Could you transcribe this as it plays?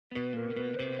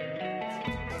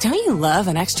Don't you love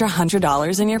an extra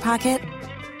 $100 in your pocket?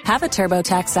 Have a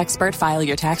TurboTax expert file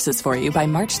your taxes for you by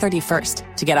March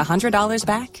 31st to get $100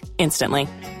 back instantly.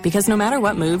 Because no matter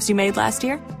what moves you made last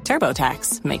year,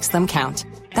 TurboTax makes them count.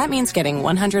 That means getting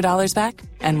 $100 back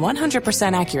and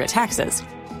 100% accurate taxes,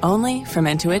 only from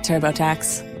Intuit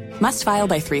TurboTax. Must file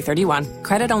by 3/31.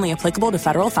 Credit only applicable to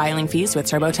federal filing fees with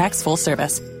TurboTax full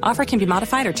service. Offer can be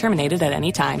modified or terminated at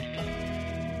any time.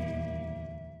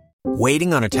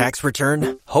 Waiting on a tax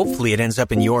return? Hopefully it ends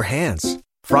up in your hands.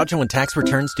 Fraudulent tax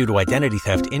returns due to identity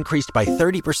theft increased by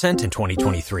 30% in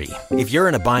 2023. If you're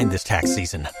in a bind this tax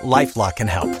season, LifeLock can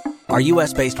help. Our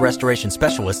U.S.-based restoration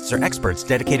specialists are experts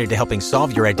dedicated to helping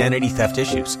solve your identity theft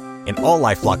issues. And all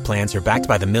LifeLock plans are backed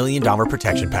by the $1 Million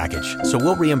Protection Package. So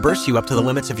we'll reimburse you up to the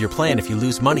limits of your plan if you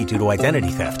lose money due to identity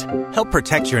theft. Help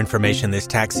protect your information this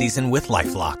tax season with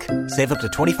LifeLock. Save up to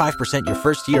 25% your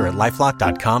first year at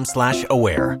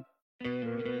LifeLock.com/aware.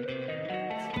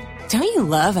 Don't you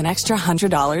love an extra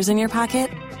 $100 in your pocket?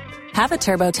 Have a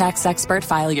TurboTax expert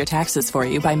file your taxes for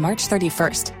you by March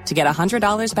 31st to get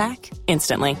 $100 back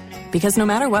instantly. Because no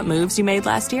matter what moves you made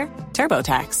last year,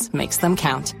 TurboTax makes them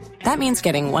count. That means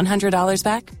getting $100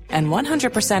 back and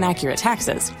 100% accurate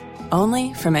taxes,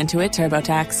 only from Intuit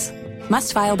TurboTax.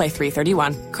 Must file by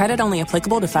 3/31. Credit only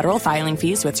applicable to federal filing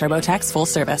fees with TurboTax full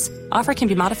service. Offer can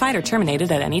be modified or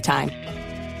terminated at any time.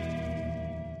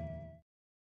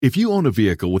 If you own a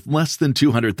vehicle with less than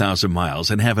 200,000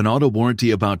 miles and have an auto warranty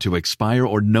about to expire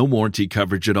or no warranty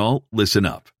coverage at all, listen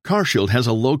up. CarShield has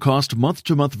a low-cost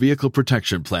month-to-month vehicle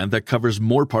protection plan that covers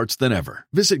more parts than ever.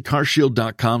 Visit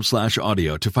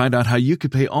carshield.com/audio to find out how you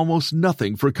could pay almost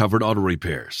nothing for covered auto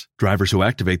repairs. Drivers who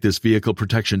activate this vehicle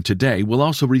protection today will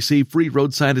also receive free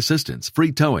roadside assistance,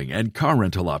 free towing, and car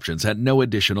rental options at no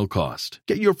additional cost.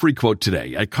 Get your free quote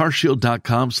today at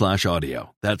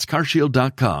carshield.com/audio. That's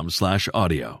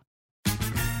carshield.com/audio.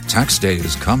 Tax day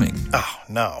is coming. Oh,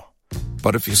 no.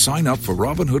 But if you sign up for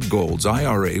Robinhood Gold's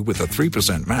IRA with a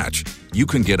 3% match, you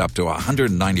can get up to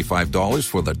 $195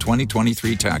 for the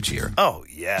 2023 tax year. Oh,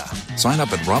 yeah. Sign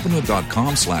up at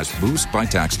Robinhood.com/boost by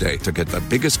tax day to get the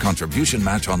biggest contribution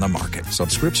match on the market.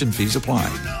 Subscription fees apply.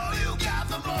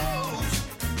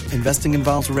 Investing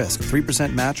involves risk.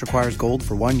 3% match requires gold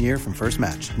for 1 year from first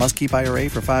match. Must keep IRA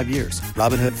for 5 years.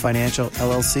 Robinhood Financial,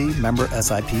 LLC, member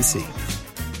SIPC.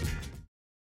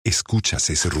 ¿Escuchas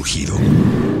ese rugido?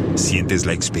 ¿Sientes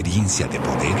la experiencia de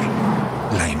poder?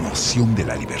 ¿La emoción de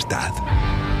la libertad?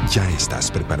 Ya estás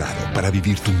preparado para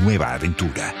vivir tu nueva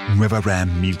aventura. Nueva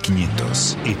Ram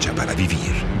 1500, hecha para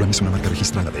vivir. Ram es una marca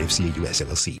registrada de FCA US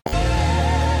LLC.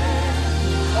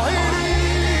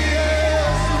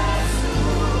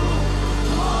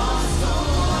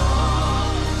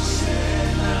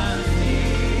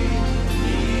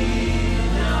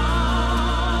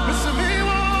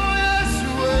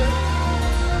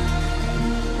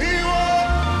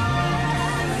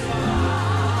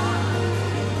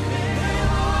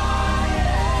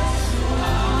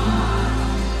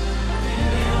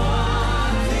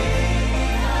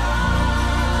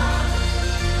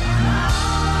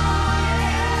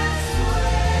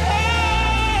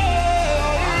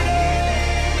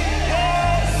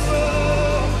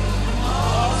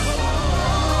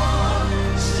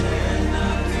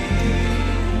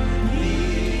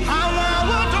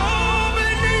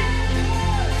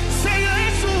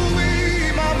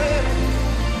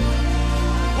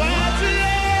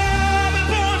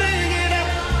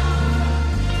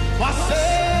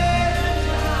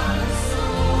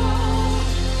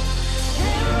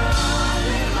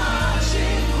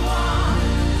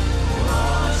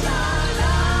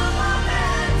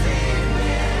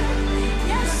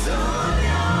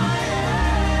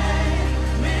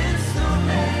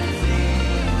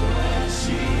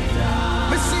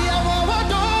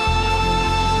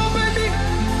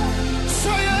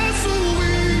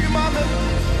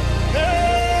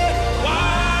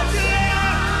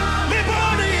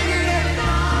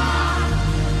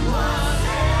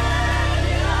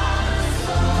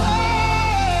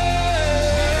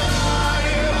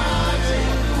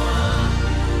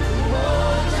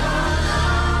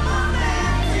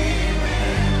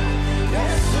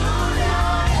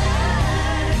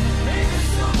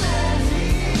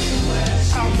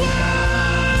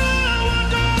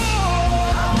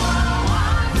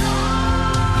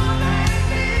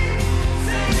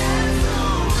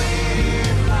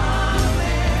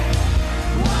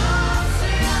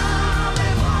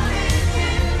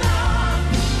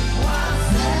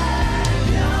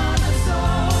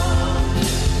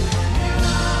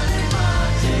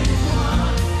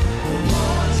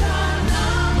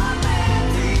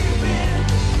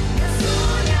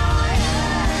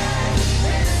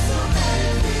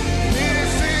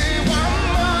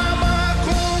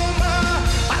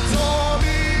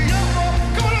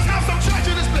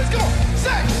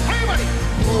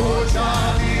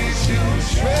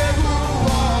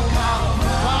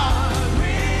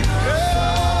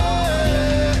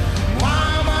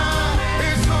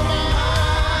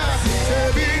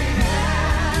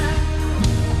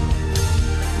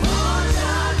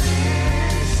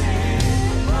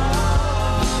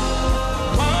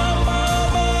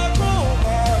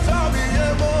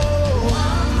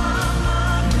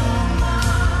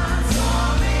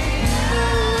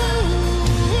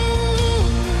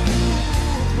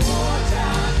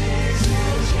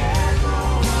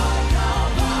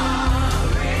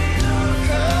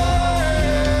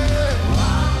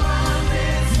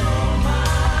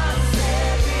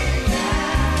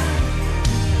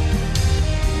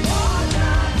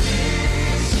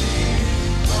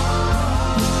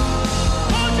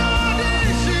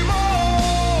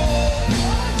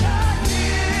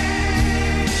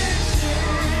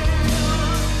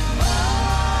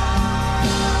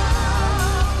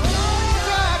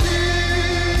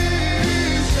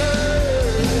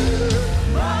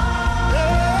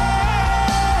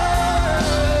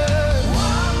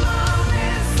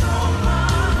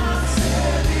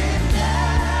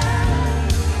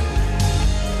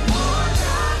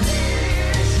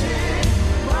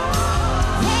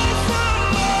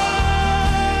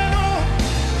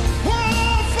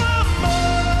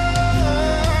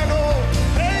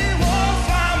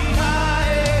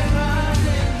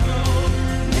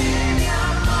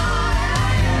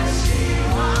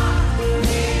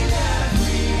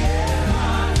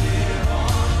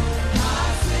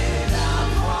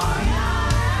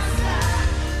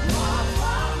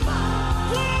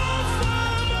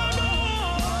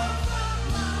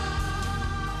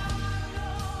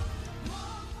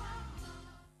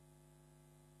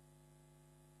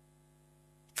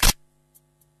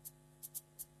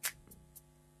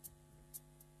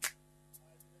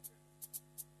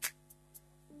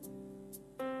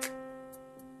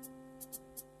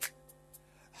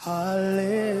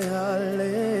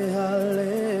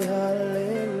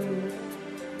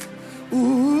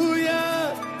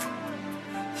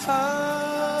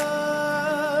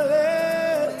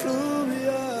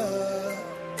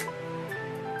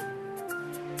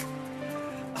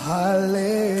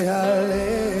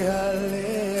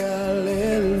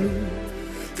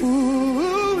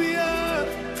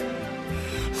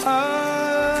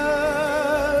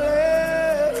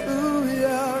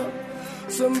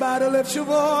 Somebody lift your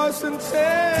voice and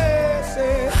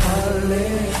say, hallelujah.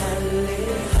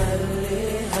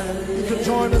 You can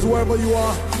join us wherever you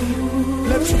are.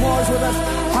 Lift your voice with us.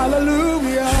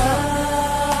 Hallelujah.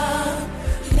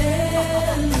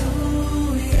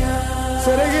 Hallelujah.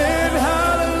 Say it again.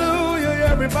 Hallelujah.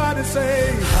 Everybody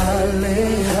say,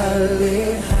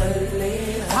 hallelujah.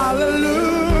 Hallelujah.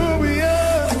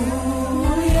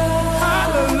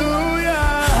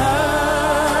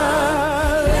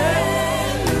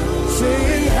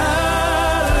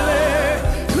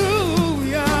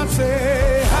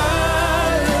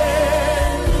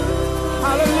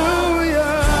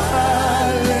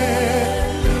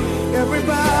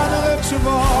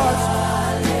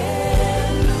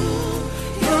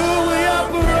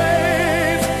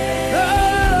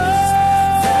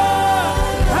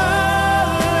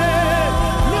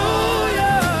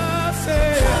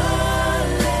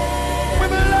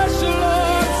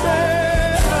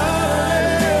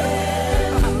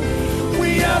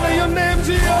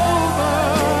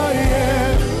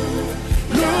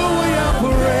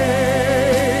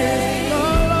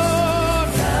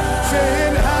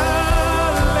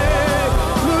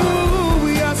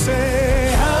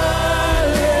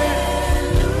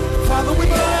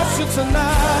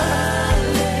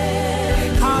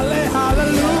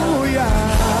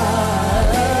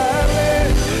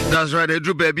 That's right,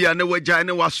 Drew baby, I know what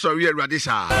Jana was sorry,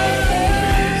 Radisa.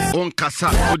 On Casa,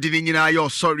 who didn't you know you're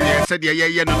sorry? I said,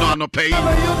 yeah, no pay.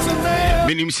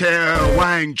 Meaning, say,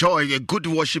 why enjoy a good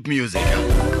worship music?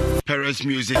 Paris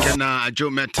music and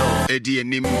Joe Metal, Eddie and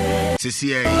Nim,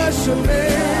 CCA.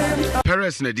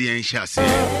 Paris and Eddie and Chassis.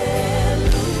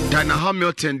 Dana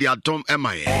Hamilton, the Atom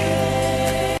MIA.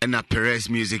 And a Paris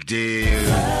music day,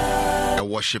 a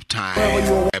worship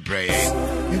time, a break.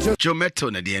 Joe Metal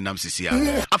and the NMCC.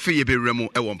 I feel you be remo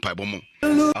a one pipe.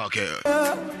 Okay.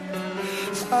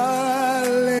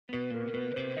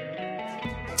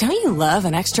 Don't you love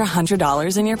an extra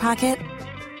 $100 in your pocket?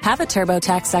 Have a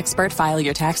TurboTax expert file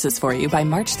your taxes for you by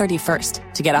March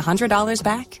 31st to get $100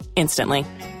 back instantly.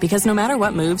 Because no matter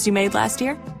what moves you made last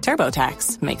year,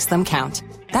 TurboTax makes them count.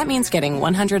 That means getting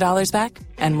 $100 back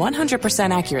and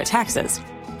 100% accurate taxes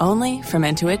only from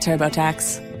Intuit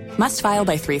TurboTax. Must file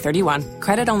by 3/31.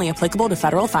 Credit only applicable to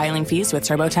federal filing fees with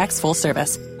TurboTax full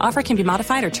service. Offer can be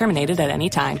modified or terminated at any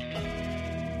time.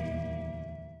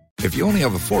 If you only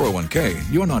have a 401k,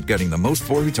 you're not getting the most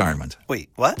for retirement.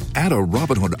 Wait, what? Add a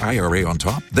Robinhood IRA on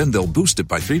top, then they'll boost it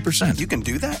by 3%. You can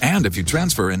do that? And if you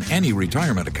transfer in any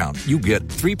retirement account, you get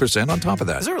 3% on top of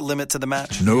that. Is there a limit to the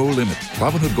match? No limit.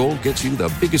 Robinhood Gold gets you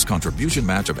the biggest contribution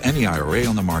match of any IRA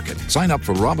on the market. Sign up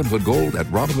for Robinhood Gold at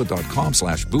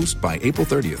Robinhood.com/boost by April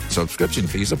 30th. Subscription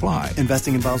fees apply.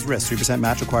 Investing involves risk. 3%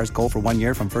 match requires gold for 1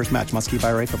 year from first match. Must keep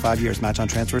IRA for 5 years. Match on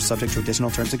transfers subject to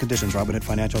additional terms and conditions. Robinhood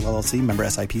Financial LLC, member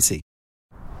SIPC.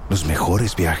 Los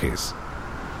mejores viajes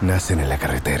nacen en la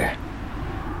carretera,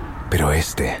 pero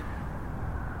este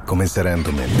comenzará en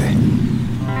tu mente.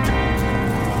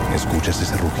 ¿Escuchas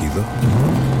ese rugido?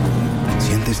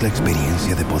 ¿Sientes la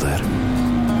experiencia de poder?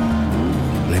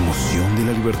 ¿La emoción de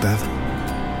la libertad?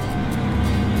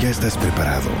 Ya estás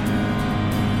preparado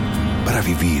para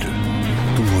vivir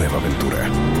tu nueva aventura.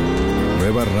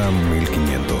 Nueva RAM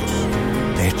 1500.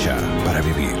 Hecha para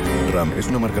vivir. RAM es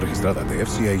una marca registrada de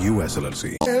FCA US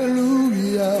LLC.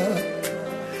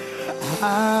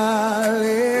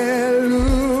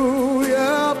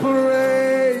 Hallelujah,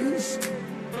 praise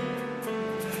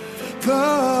the Lord,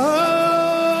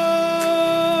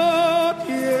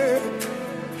 yeah.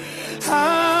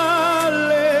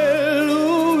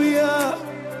 Hallelujah,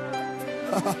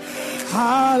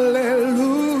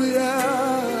 hallelujah,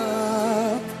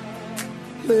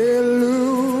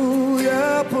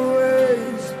 hallelujah,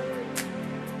 praise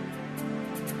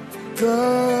the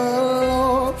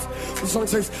Lord. The song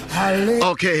says, hallelujah.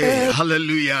 Okay,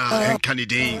 hallelujah, and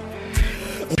Canadian.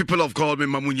 People of God, me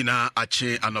mamunina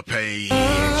ache anope.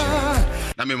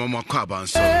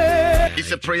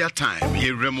 It's a prayer time.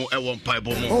 Ye remo e won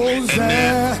Bible mo. And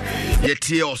ye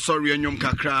tie o sorry enyum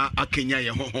kakra akenya ye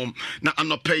hom na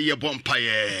anope ye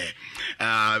bompaye.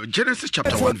 Genesis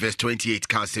chapter 1 verse 28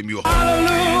 can say me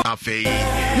afi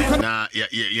na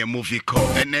ye movie call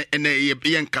and ye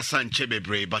nkasa nche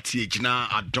bebre but ye gina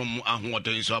adom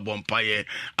ahoden so abompaye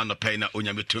anope na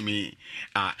onyametumi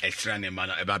extra ne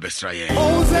mana eba besra ye.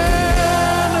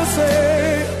 Hosanna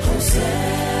say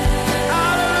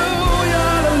hallelujah,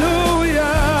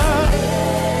 hallelujah.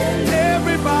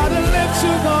 Everybody lift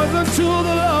your voice unto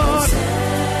the Lord.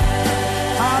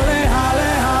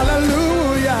 Hallelujah.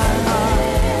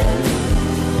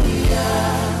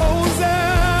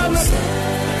 Hosanna,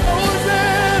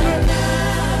 Hosanna,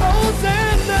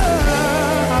 Hosanna.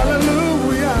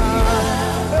 Hallelujah.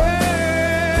 Hey.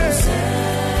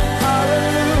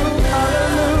 Hallelujah,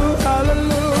 hallelujah,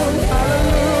 hallelujah,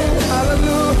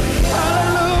 hallelujah,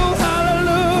 hallelujah,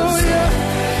 hallelujah.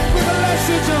 We bless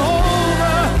you,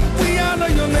 Jehovah. We honor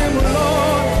your name, Lord.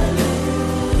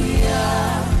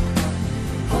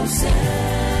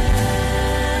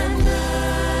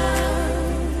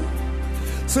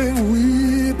 Sing,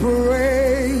 we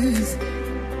praise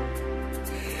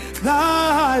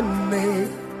thy name.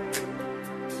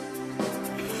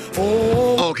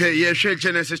 Oh. Okay, yeah, share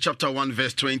Genesis chapter 1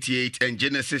 verse 28 and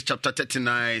Genesis chapter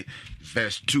 39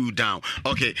 verse 2 down.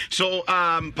 Okay, so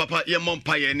Papa, your mom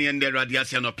pay any and the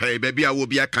radiation no pay, baby, I will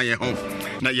be a kanye home.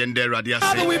 Na yende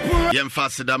radiation. Yem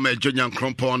faster than my junior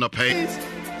crumpo on a pay.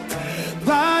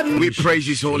 We praise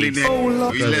his holy name.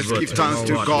 Let's give thanks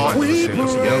to God. We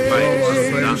praise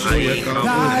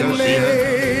thy name.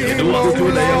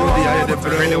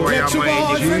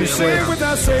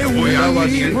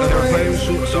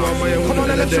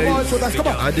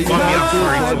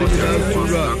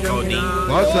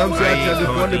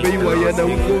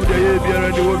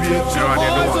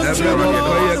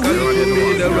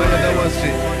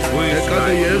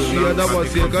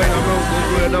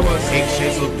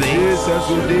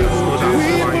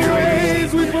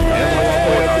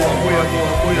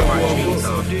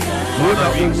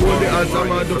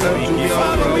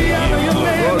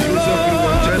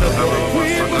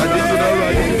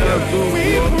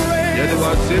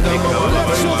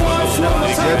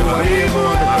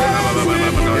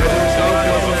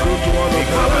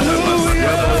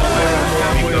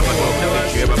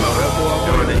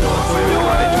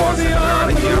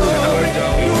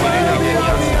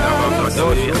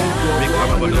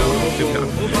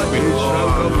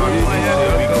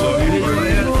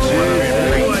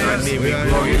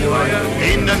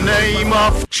 In the name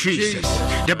of Jesus.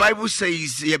 The Bible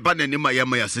says ye bananima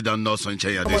yama sit down no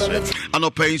sunshine this way.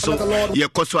 Anopa so ye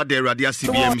koswa de radia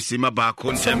CBM sima ba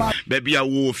kontem baby a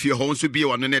wo fie ho so bi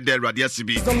won ne de radia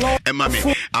CB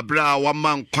emame abra wa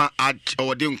man kwa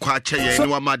ode nkwa che ye ne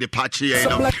wa ma de pa che ye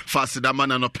no fast da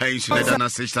man anopa so le na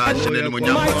sister achene no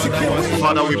nya.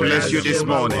 Father, we bless you this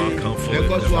morning.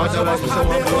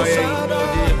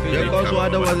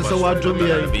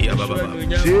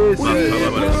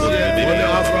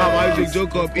 Abraham, Isaac,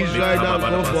 Jacob, Israel, now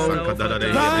go for. You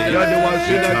are the one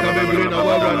that can be bring our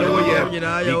brother over here.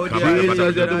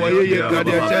 Jesus, the way you got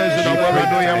your chance to our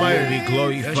brother, your mind. We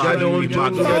glorify you, we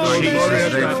magnify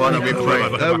Jesus. Father, we pray.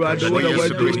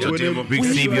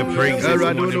 Receive your praise.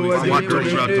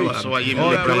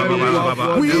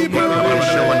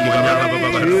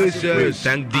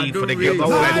 Thank thee for the gift of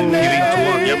life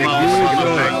giving to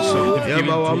us.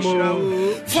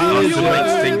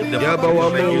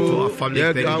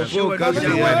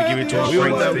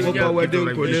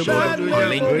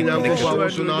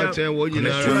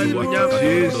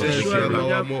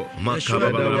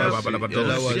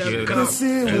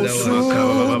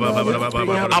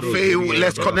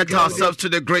 Let's connect ourselves to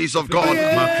the grace of God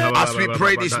as we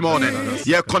pray this morning.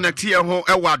 Yeah, connect here home.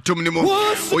 Ewa tumnimo.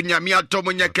 Onyamia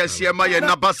tomunya kesiema ye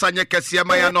nabasa nye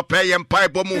kesiema ya no pay empire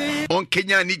bomu on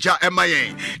Kenya nija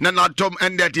emaye. Nana tom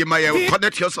ended emaye.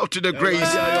 Connect yourself to the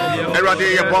grace. Erade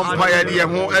ye bompire ye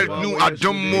home nu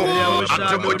adomo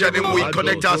adomo janim. We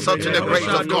connect ourselves to the grace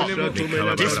of God.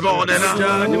 This morning,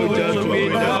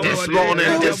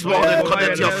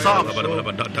 connect yourself to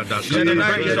the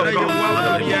grace of God.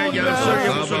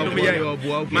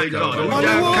 My God.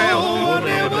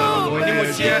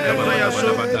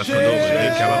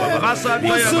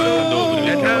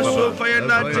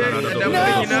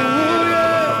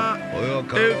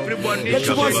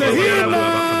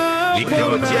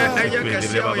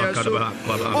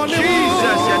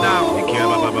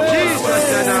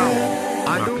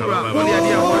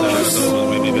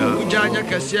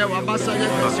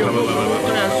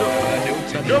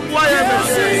 In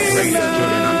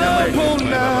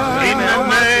the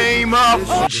name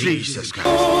of Jesus Christ.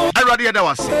 I rather that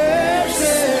was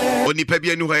only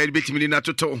Pebby and who had bit me not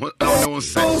to tell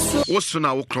what's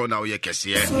now crona ye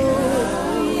cassia.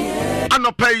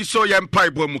 Anopa so yam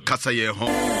pipe mukasa ye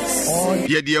home.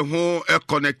 Ye dear home a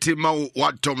connected ma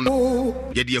what tom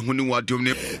ye dear who knew what dum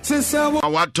ne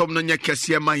what tom no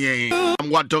cassia my and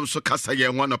what dom so cassa ye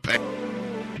one of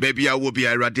baby I will be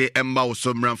a rade and mouse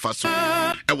some ran fast.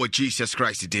 Our Jesus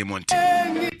Christ demon.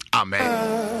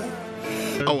 Amen.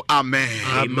 Oh, amen.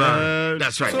 Amen.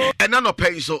 That's right. And none of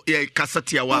pay so yeah,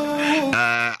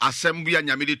 Cassatiawa, Assembly and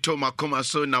Yamidi Toma Coma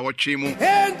so now what chimu.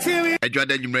 A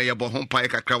Jordan you may have a home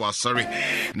pike a crowd, sorry.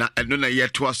 Now, and none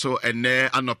yet to us so and there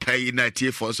are no pay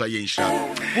 90 for so yin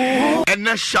shout. And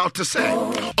then shout to say,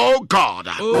 oh God,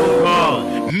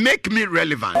 make me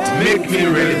relevant. Make me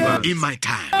relevant in my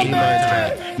time. In my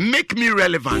time. Make me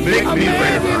relevant. Make me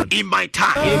relevant in my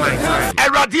time. In my time.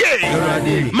 Eradier.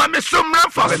 Mame Sumra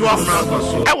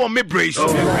Faswa. I want me brace.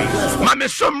 Mame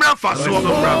Sumra Faswa.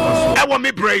 I want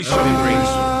me brace.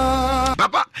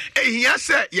 Papa, he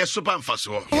said, yes, super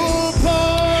Faswa.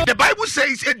 The Bible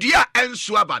says, Edia and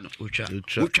Swabano.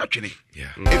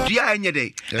 Edia and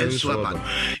Yede and Swabano.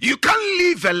 You can't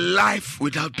live a life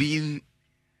without being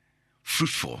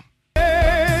fruitful.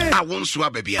 I won't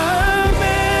swab baby.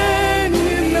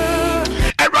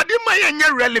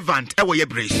 Eradimaya relevant, I will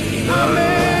embrace.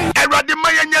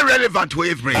 Eradimaya relevant,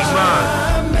 we embrace.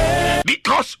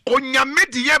 Because on your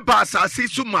media basa see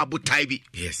suma butaibi.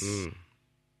 Yes.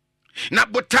 Na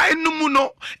butai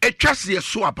numuno e trust ye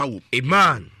swapa.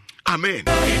 Amen. Amen.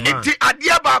 Iti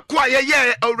adiaba kwa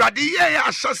ye already ye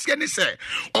asase ni se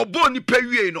obo ni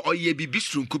pewie no oye bibi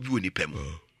sunku bi woni pem.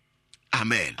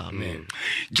 Amen. Amen.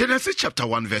 Genesis chapter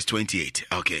 1 verse 28.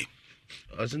 Okay.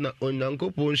 Asina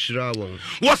onyankopon shira won.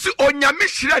 Wose onyame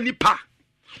shira nipa.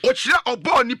 O shira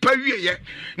obo nipa wie ye.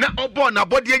 Na obo na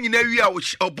bode nyina wie a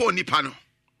obo nipa no.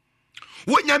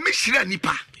 Wonyame shira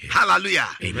nipa. Hallelujah.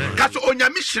 Kaso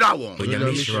onyame shira won.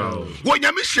 Onyame shira won.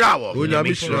 Wonyame shira won.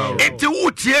 Onyame shira won. Enti wo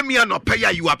tie me no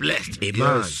paya you are blessed.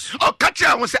 Amen. Oh catch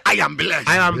I say I am blessed.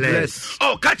 I am blessed.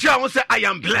 Oh catch I say I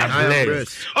am blessed. I am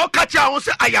blessed. Oh catch I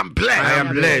say I am blessed. I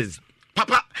am blessed.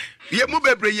 Papa, ye mu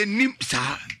bebre ye nim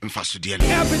sa mfasode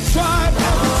ne. Every tribe,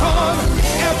 every tongue,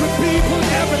 every people,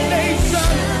 every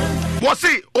nation. Wo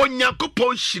say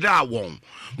onyankopon shira won.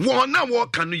 Won na wo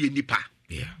kan no ye nipa.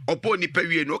 Yeah. Opo nipa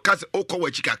wie no ka se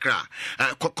okwa kakra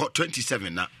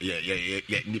 27 na ye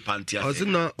nipa ntia.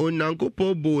 Asina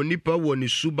onyankopon bo nipa wo ni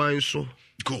suban so.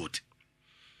 Good.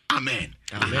 Amen.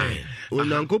 Amen.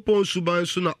 Onyankopon suban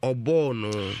so na obo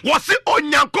no. Wo se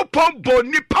onyankopon bo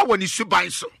nipa wo ni suban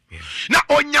so. Na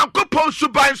onyankopon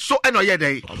suban so eno ye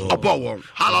dey obo won.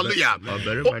 Hallelujah.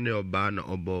 Oberema ne oba na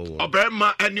obo won.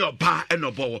 Oberema ene oba ene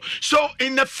obo won. So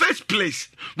in the first place,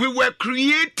 we were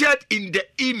created in the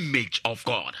image of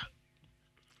God.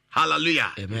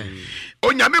 Hallelujah. Amen.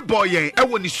 Onyame boy yen e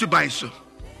wo ni suban so.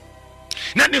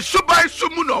 Na ni suban so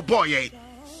mu na obo yen.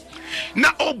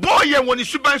 Na obo yen wo ni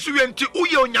suban so yenti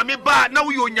uye onyame ba na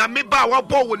uye onyame ba wa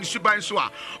bo wo ni suban so a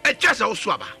e chese wo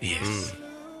so aba. Yes.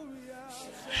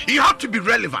 You have to be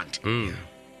relevant. You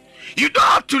don't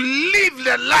have to live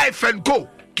the life and go.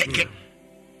 It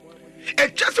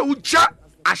just uja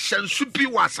ashensu bi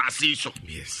wasasi so.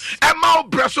 Yes. Emma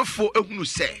breso for ehunu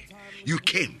say you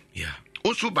came. Yeah.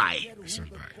 Also by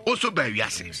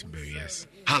yes.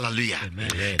 Hallelujah.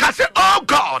 Amen. Can say, oh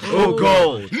God,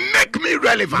 make me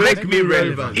relevant,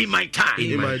 in my time.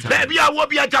 Baby, I will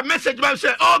be at a message man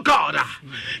say, oh God,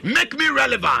 make me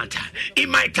relevant in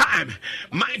my time.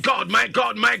 My God.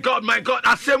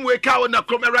 I same way cow na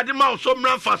krom eradima so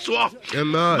mran faso.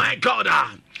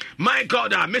 My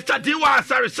God, Mr. Diwa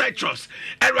Sari Citrus,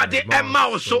 Erade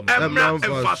Emma so Emra and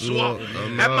Faso,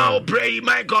 Emma pray,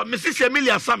 my God, Mrs.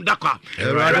 Emilia Sam Dakwa,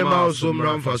 Erade so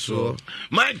Mran Faso,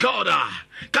 my God,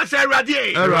 Kase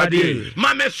Erade,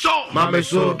 Mame so,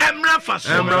 Emra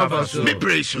Faso, be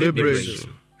praise.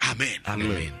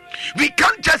 Amen. We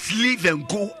can't just live and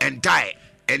go and die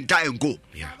and go.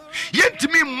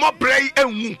 Yet me more pray and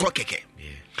wun kokeke.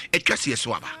 It just yes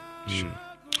waba.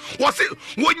 Was it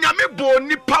when Yame bo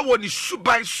nipa woni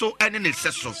suban so and in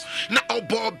so na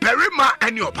obo berima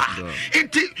and your ba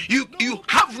until you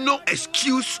have no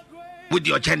excuse with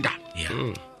your gender.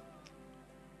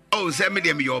 Oh, send me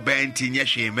them your band in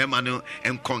yeshe memano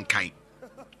and conkain.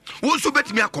 Who's so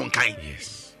bet me a conkain?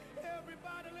 Yes.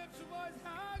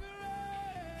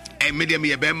 And medium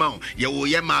ye bema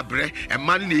ye ma bre and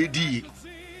man lady.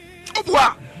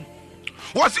 Oh,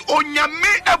 was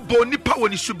onyame ebo nipa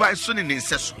woni suban so ne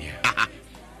nseso.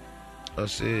 I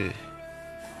say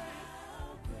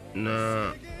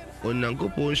na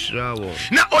onyankopɔn hyira wo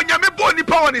na onyame bɔ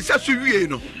nipa wɔ ne sɛ so wie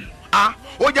no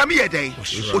onyame yɛ dɛn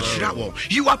ohyira wɔ.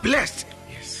 You are blessed.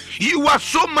 You are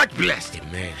so much blessed.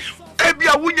 Amen.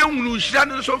 Ebia wunya hunu hyira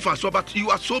no so fa so, but you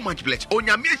are so much blessed.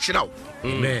 Onyame hyira wo.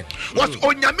 Amen. What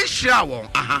onyame hyira wo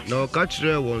na ɔka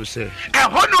kyerɛ wɔn sɛ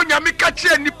ɛhɔ no onyame ka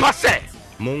kyerɛ nipa sɛ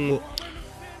monwo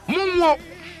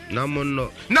na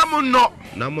monno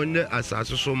na monyɛ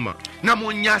asase so ma na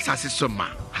monyɛ asase so ma.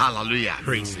 Hallelujah.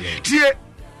 Praise the Lord. Tie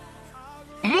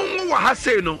monwo wɔ ha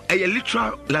sei no ɛyɛ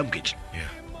literal language.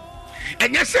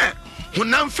 Ɛnyɛ sɛ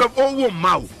honam fam ɔwɔ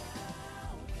ma wo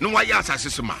no wayɛ asase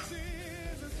so ma.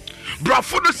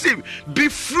 Brafo no say be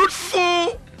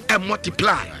fruitful and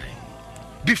multiply.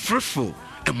 Be fruitful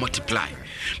and multiply.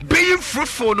 Being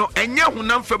fruitful no ɛnyɛ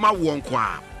honam fam awɔ nko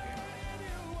a.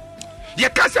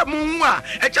 Yɛka sɛ monwo a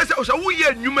ɛkyɛ sɛ ɔsɛ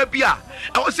woyɛ nnwuma bi a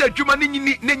ɛwɔ sɛ adwuma no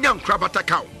nyini ne nya nkrabata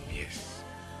ka wo.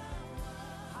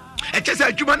 Ɛkyɛ sɛ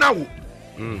adwuma no awo.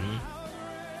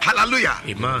 Hallelujah.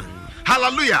 Amen.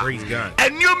 Hallelujah. Praise God.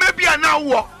 Nnwuma bi a na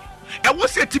wo ɛwɔ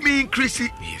sɛ timi increase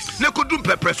na kodum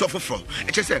pɛprɛ so foforɔ.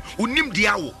 Ɛkyɛ sɛ wonim di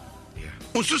awo.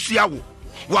 Unsusu awo.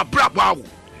 Wabrabo awo.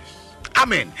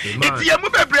 Amen. Iti yemu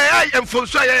bebre ya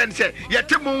mfonso ya nse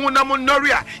yete mo na mo nori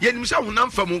a yenim sɛ honam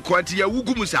fam nko anti ya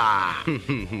wugu mu saa.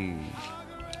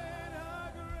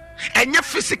 Enye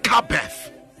physical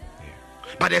birth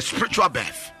but a spiritual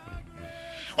birth.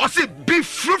 Or say be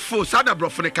fruitful sada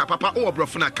brofone papa o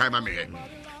brofone kai ma me.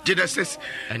 Genesis.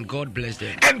 And God blessed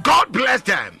them. And God blessed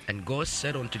them. And God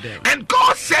said unto them.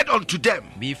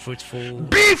 Be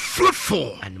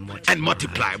fruitful and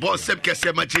multiply.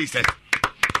 Jesus.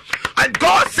 And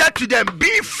God said to them,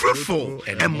 be fruitful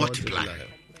and multiply.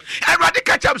 And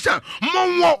radical chapter,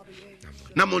 monwo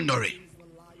na monore.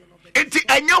 Enti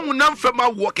enya hunam fema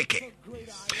wo keke.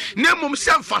 Ne mum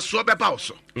sem faso beba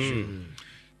also.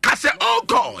 Kase, oh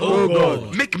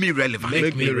God, make me relevant.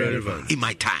 In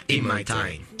my time.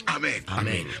 Amen.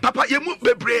 Papa, yemu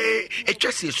bebre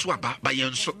etwese so aba ba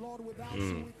yenso.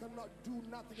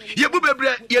 Yemu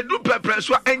bebre yedu pepre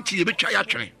so anti ye betwa ya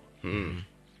twen.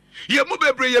 Yemu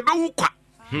bebre ye bewu kwa.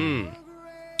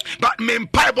 But me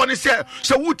mpa boni se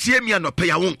wutie mi anope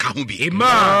ya won ka ho bi. Amen.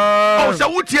 Oh, se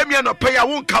wutie mi anope ya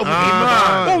won ka ho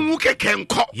bi. Onwu keke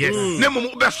nko. Ne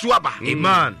mum be so aba.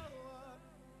 Amen.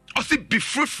 I say be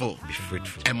fruitful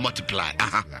and multiply.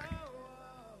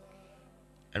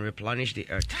 And replenish the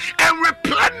earth.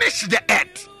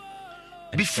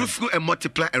 Be fruitful and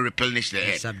multiply and replenish the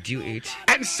earth. Subdue it.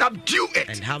 And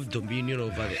have dominion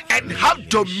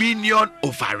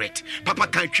over it. Papa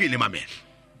can't kill him, amen.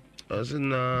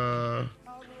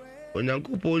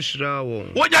 Onyankopɔn hyira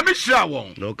wɔn. Onyame hyira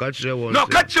wɔn. Na ɔka kyerɛ wɔn. Na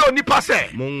ɔka kyerɛ onipa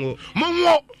sɛ. Monwo.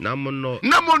 Na monno.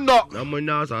 Na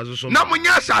monya asase so. Na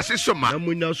monya asase so ma. Na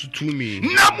monya so tumi.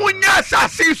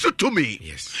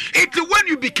 Yes. It's when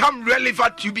you become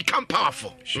relevant, you become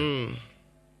powerful.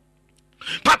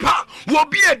 Papa will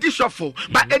be a dishful,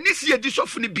 but any see a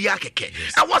dishful ni be a keke.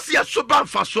 I was here so bad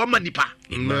for so many pa.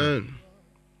 Amen.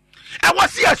 I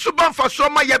was here suban for so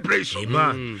my brace.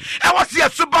 Amen. I was here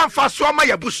suban for so my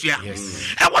busia.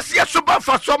 I was here suban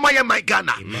for so my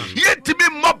Ghana. Yet to be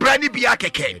more brandy be a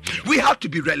keke. We have to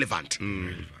be relevant.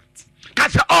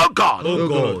 Cause oh God,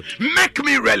 make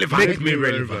me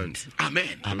relevant.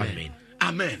 Amen.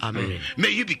 May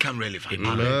you become relevant.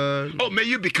 Amen. Oh, may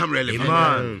you become relevant.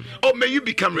 Amen. Oh, may you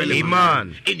become relevant.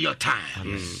 Amen. In your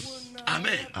time.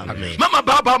 Amen. Mama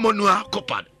Baba Monua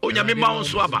Kopad. Onyame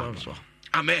Maonswaba.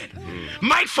 Amen.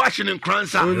 My fashion in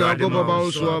Kransa.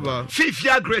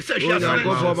 Fifia Grace.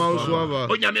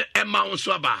 Onyame Emma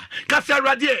Onswaba. Kasa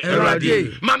Radie.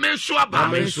 Mamen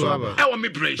Swaba. Ewa mi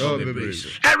brace.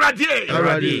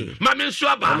 Eradie. Mamen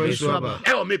Swaba.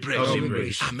 Ewa mi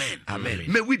brace. Amen.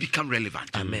 May we become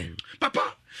relevant. Amen.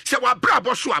 Papa, say wa bra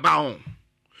bo swaba on.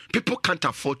 People can't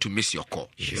afford to miss your call.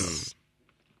 Yes.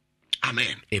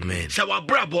 Amen. Say wa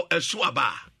bra bo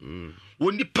swaba.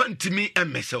 Woni pantimi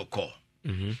emese call.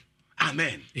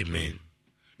 Amen.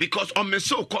 Because on me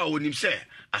so call when him say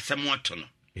asem to no.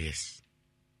 Yes.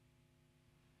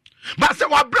 But say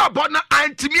wa bra bo na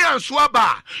antimi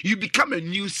ansoaba, you become a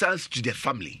nuisance to the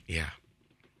family. Yeah.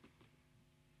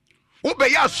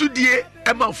 Obeya sudie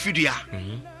ema ofidia.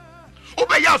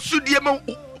 Obeya sudie ma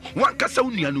wan kasa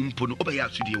unua no mpo no obeya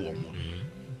sudie wo mo.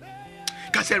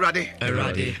 Kasa erade.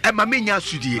 Ema menya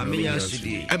sudie.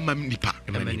 Ema nipa.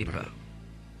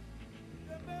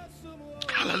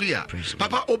 Hallelujah. Praise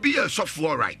Papa obi a soft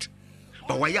all right.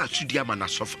 But why ya sudie ma na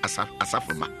soft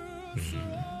asafoma.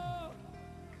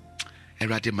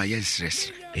 Erade ma yen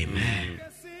stress. Amen.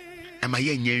 Ema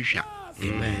yen nhwa.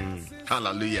 Amen.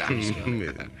 Hallelujah.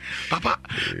 Papa,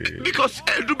 because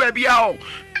do baby how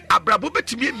abrabo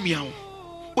betimi miao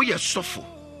wo ye sofo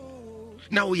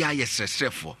na wo ya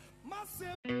yesresrefo.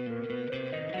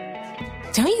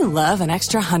 Don't you love an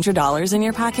extra $100 in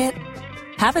your pocket?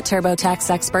 Have a TurboTax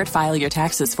expert file your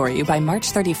taxes for you by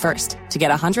March 31st to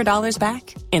get $100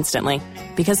 back instantly.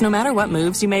 Because no matter what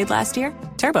moves you made last year,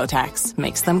 TurboTax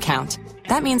makes them count.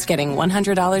 That means getting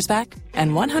 $100 back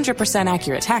and 100%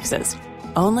 accurate taxes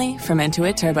only from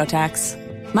Intuit TurboTax.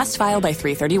 Must file by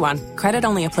 3/31. Credit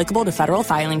only applicable to federal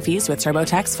filing fees with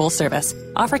TurboTax full service.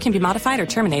 Offer can be modified or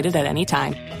terminated at any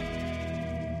time.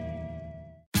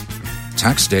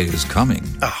 Tax day is coming.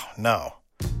 Oh, no.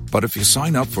 But if you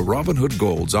sign up for Robinhood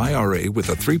Gold's IRA with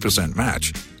a 3%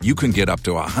 match, you can get up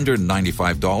to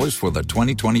 $195 for the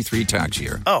 2023 tax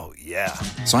year. Oh, yeah.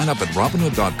 Sign up at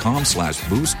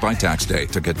Robinhood.com/boost by tax day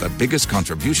to get the biggest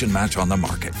contribution match on the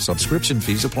market. Subscription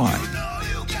fees apply.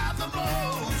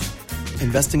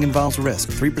 Investing involves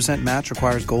risk. 3% match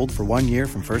requires gold for 1 year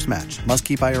from first match. Must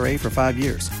keep IRA for 5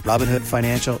 years. Robinhood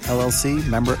Financial, LLC,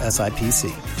 member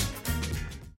SIPC.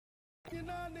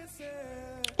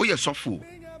 Oh, yes, so full.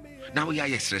 Now we are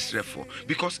yesresrefo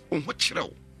because on what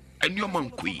chiro and your man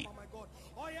queen.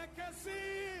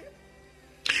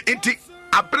 Enti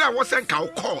abra wasan ka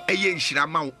call a yen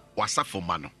shirama wasa for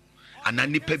mano. And a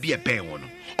nipa be a pen one.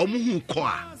 Omu ko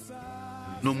a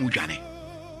no mujane.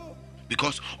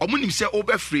 Because omunim say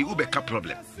obe free ube ka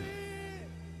problem.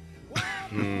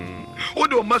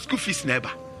 Odo masku fis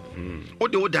neighbor.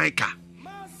 Odo daika.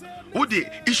 Ode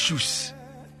issues.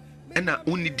 And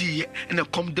only di and a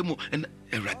come demo and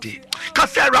erade.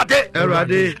 Kase erade. Emma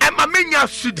menya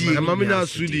sudi.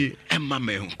 Emma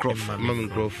me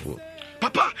nkrofo.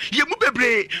 Papa, ye mu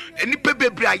bebre, eni pe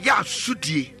bebre aya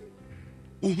sudi.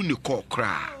 Uhu ni ko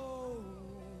kra.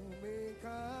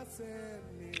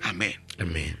 Amen.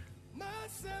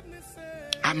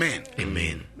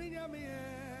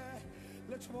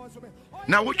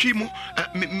 Now what you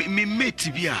me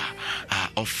mate bi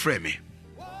of frame me.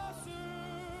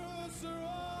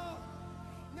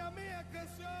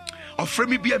 Offer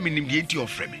me be a minimum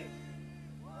offer me.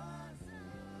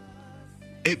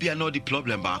 Ebia no the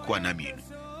problem back one I mean.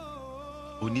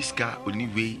 Oniska, only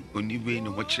way,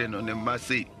 no watching on the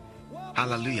mercy.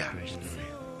 Hallelujah.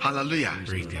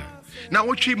 Now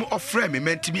what you offer me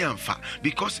meant to me amfa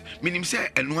because minim say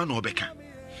and one obeka.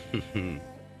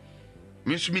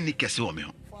 Miss mini me.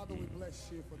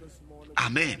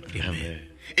 Amen.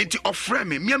 It offer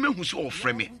me who's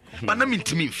offer me, but I mean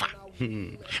to me fa.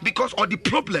 Because of the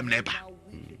problem never.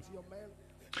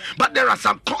 But there are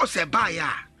some causes by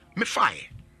me fire.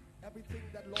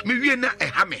 Me we na a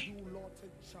hame.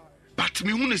 But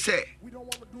me who say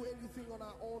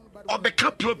or the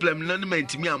problem none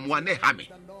meant me am one hame.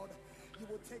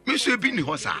 Me say be ni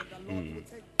hosa.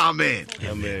 Amen.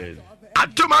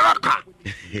 Atomaraka.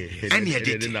 Any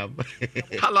edit.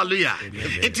 Hallelujah.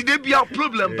 It dey be a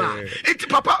problem ba. It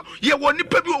papa ye woni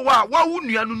pa bi wa wu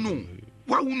nuanu no.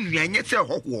 Wa unye se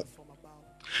hoho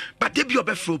but de bi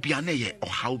obefro bia na ye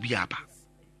ohaw bia ba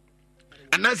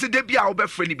anase de bia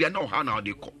obefro ni bia na ohaw na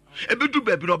ode ko ebedu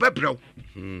ba bi no obebrew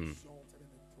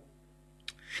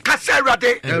ka se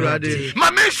erade ma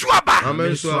me suaba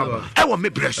e wo me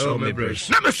breso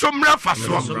na me so mra fa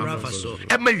so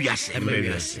e ma wiase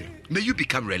may you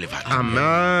become relevant.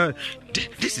 Amen.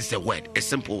 This is a word, a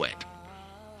simple word.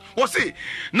 What's it?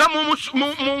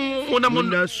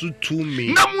 Namunya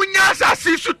sutumi. Namunya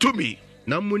sasi sutumi.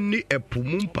 Namuni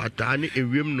epumum patani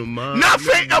ewiem no ma. Na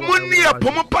fe amuni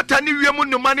epumum patani ewiem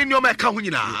no ma ni o ma ka ho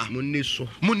nyina.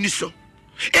 Muniso.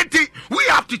 Enti we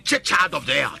have to check out of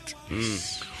the earth.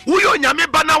 We onyame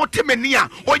ba na wotemani a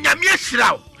onyame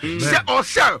ahira o. Se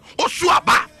ose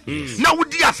osuaba. Na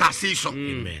wodi asase so.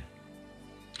 Amen.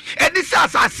 Edi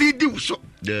asase di so.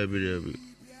 Debi.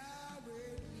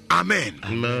 Amen.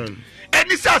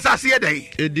 Any says I see a day.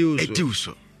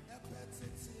 Ediuso.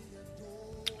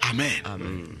 Amen.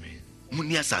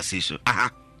 Munias Asiso.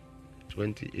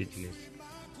 28 minutes.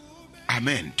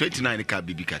 Amen. 29 ka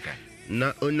bibi kaka.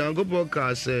 Na onangobo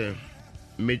ka say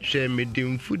meche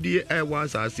medim fudie e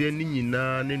was ase ni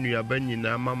nyina ne nuaba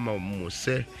nyina mama mo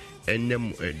se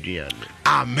enem aduane.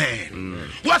 Amen.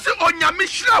 Was onyame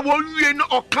hira wo wie no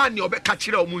oka ne obeka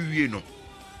kire o mo wie no.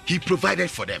 He provided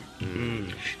for them.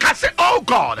 Can say, oh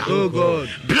God,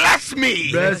 bless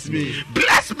me, and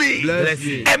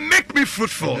make me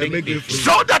fruitful,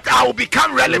 so that I will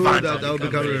become relevant,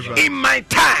 in my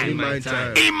time. As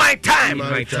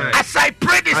I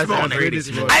pray this morning,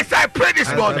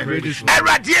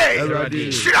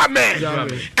 Eradie, Shirame,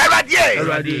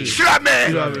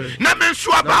 Namen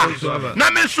Swaba,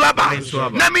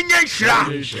 Naminye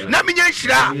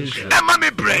Shira, Emma me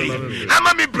bray,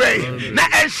 na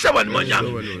show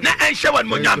monyam. Na and show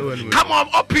monyam. Come on,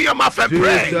 open your mouth and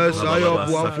pray. Jesus, I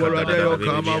am one for a day.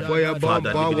 Come on for your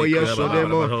bumper. We yes, so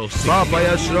demo. Papa,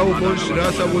 yes, row,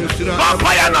 Monsira,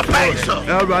 Papa, ya no pay so.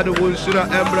 Errado Monsira,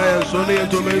 Embra, and Sonny,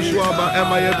 and Tommy Swaba,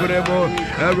 Emma Bremo.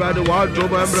 Errado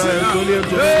Wardrobe, Embra, and Sonny, and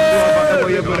Tommy Swaba,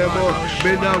 Emma Bremo.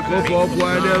 Bena go for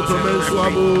Buane, and Tommy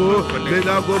Swabo.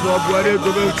 Bena go for Buane,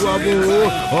 Tommy Swabo.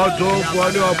 Or don't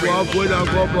want your Buan, and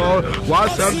go for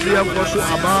what's something of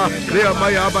Swaba. They are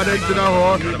my Abanentina.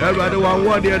 Errado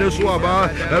one year the Swaba.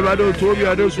 Errado told me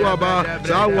at the Swaba.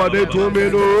 Someone they told me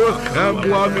no.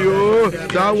 Embuamio.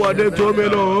 Someone they told me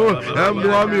no.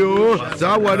 Embuamio.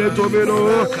 Someone they told me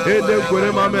no. In the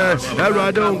Kuremame.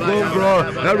 Errado Gongro.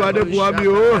 Errado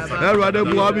Buamio. Errado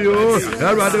Buamio.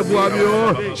 Errado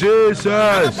Buamio.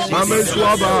 Jesus. Mame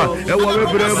Swaba. Ewa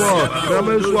Bremo.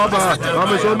 Mame Swaba.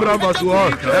 Mame Sombra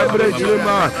Basua. Ebre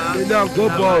Jima. Ina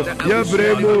Gobo. Ye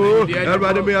Bremo.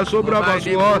 Errado Mea Sombra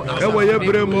Basua. Ewa Ye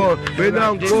Bremo.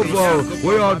 Bena Gobo.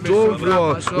 We are done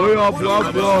for. We are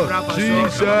blood for.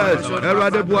 Jesus.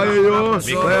 Errado Buayo.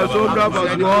 Mea Sombra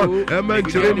Basua. Emen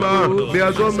Jima.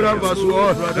 Mea Sombra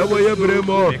Basua. Ewa Ye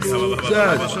Bremo.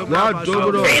 Jesus.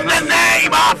 In the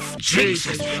name of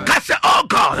Jesus. Cause oh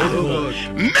God,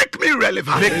 make me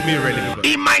relevant. Make me relevant.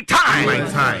 In my time.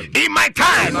 In my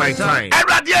time.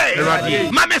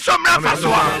 Erradie. Mame Sombra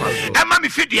Faswa. Emma mi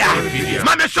fidia.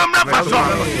 Mame Sombra Faswa.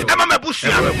 Emma me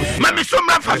bushia. Mame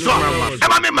Sombra Faswa.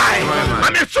 Emma me mai.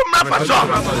 Mame Sombra Faswa.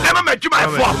 Emma me juma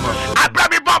fo.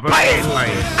 Abrabi bompae.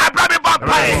 Abrabi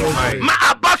bompae. Ma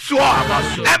abasuo.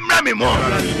 Emra mi mo.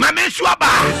 Mame suaba.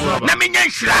 Na mi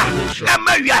nyenshira.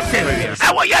 Emma wiase.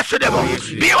 Ewo yeso demo.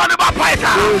 Be one about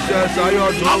Paita.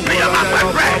 Open your mouth and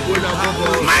pray.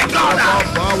 My God.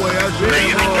 May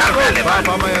you become relevant.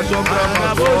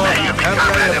 May you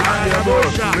become relevant.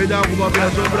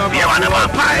 Be one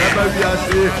about Paita.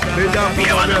 Be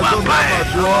one about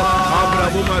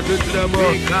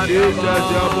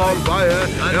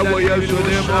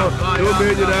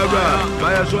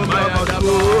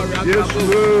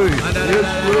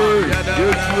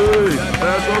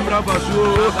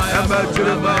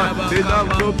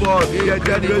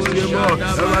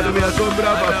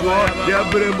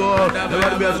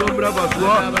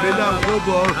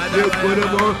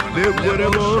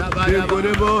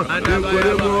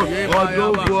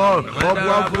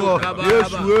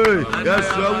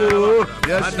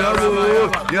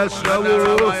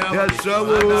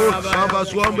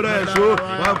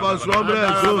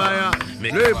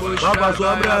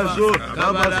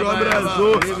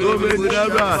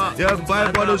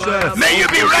May you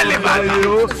be relevant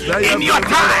in your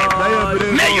time.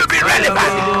 May you be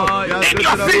relevant in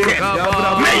your season.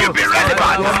 May you be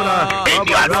relevant in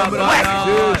your work.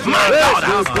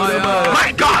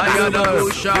 My God,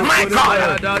 my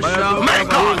God, my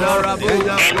God,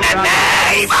 in the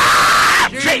name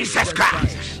of Jesus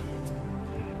Christ.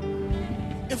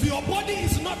 If your body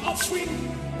is not offering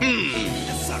a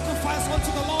sacrifice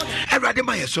unto the Lord,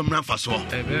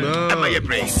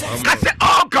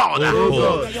 oh God,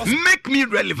 make me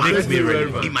relevant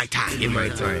in my time.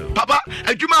 Papa,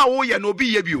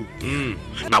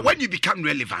 but when you become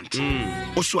relevant,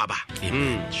 Osuaba.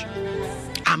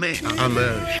 Amen.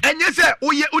 And yes,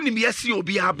 oye unimiasi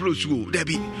obi abrosu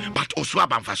debi, but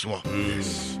Osuaba faso.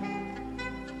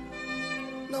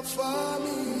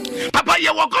 Papa,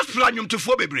 you were gospel anyum to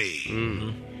fo bebre.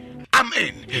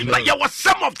 Amen. But there was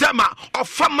some of them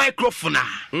of a microphone.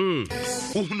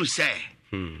 Who say?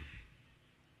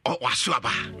 Oh,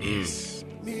 Wasuaba.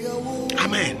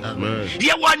 Amen.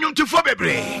 You want you to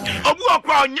fobebre. Obu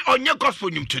okwa onye gospel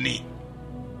nyum to ni.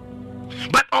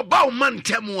 But oba man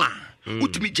temwa.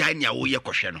 Utimi janya wo ye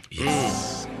kohwe no.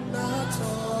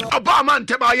 Oba man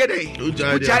tema ye dey.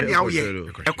 Ujanya wo ye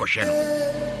ekohwe no.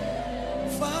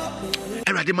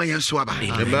 Eradima Yansuaba.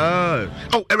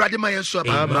 Oh, Eradima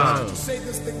Yansuaba.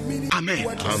 Amen.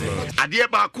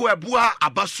 Adieba ko ebua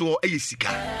abaso eyisika.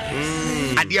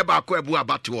 Adieba ko ebua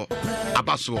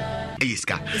abaso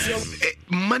eyisika.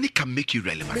 Money can make you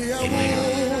relevant.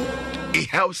 It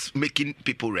helps making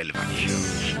people relevant.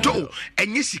 So,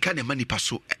 enyisika ne money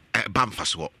paso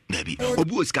bamfaso nabi.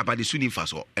 Obi oskaba de sunin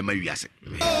faso ema wiase.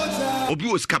 Obi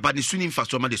oskaba de sunin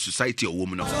faso ma the society o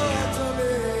woman.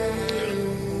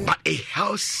 But a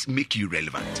house make you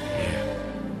relevant.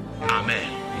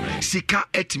 Amen. Sika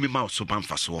etimi ma so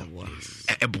banfaso.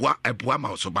 Eboa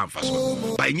ma so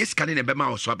banfaso. Ba enye sika ne be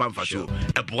ma so banfaso.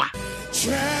 Eboa.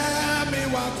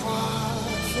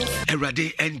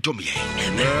 Erade endomye.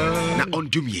 Na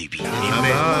ondomye bi.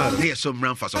 Amen. There some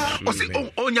ran faso. O se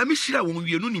onyame hira won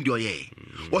wienu ni de oye.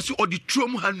 O se odi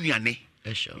tuom hanuane.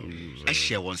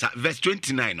 verse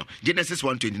 29 no Genesis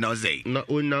 1:29 say na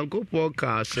onyankopɔ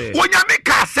ka sɛ onyame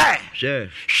ka sɛ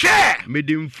hwɛ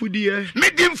medim fudie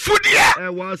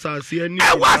ɛwɔ asase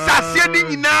ani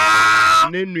nyinaa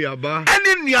ne nnuaba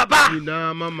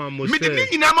nyinaa mama mo sɛ mede ne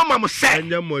nyinaa mama mo sɛ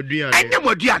ɛnyɛ mo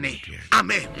aduane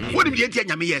amen wonim yɛ ntia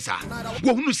nyame yɛ saa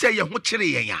wohunu sɛ yɛ ho kyere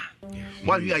yɛn a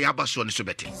wahwe a yɛaba soɔ ne so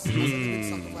bɛte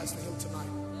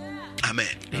Amen.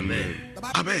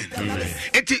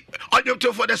 Eti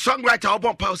ɔdwomto for the songwriter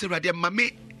ɔbɔ mpa sɛ Awurade ma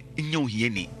me nyɛ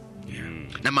ohiani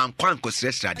na mankɔ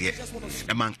ankɔsrɛsrɛ adeɛ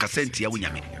na mankasa ntia wo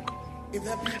nyame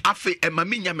afei ɛma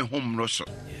me nya me ho mmoro so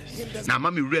na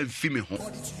ama me wura mfi me ho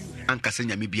ankasa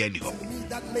nyame bia ni hɔ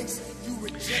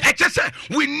ɛkyɛ sɛ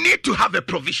we need to have a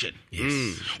provision.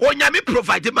 Onyame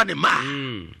provide ma ne ma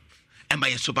Emma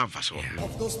yeso banfa so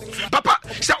papa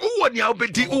sa uwo ni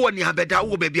obedi uwo ni abeda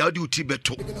uwo baby odi uti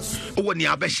beto uwo ni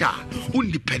abesha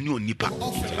unipeni onipa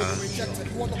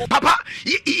papa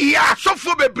ya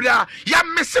sofo bebra ya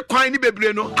mese kwan ni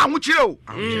bebre no ahokyere o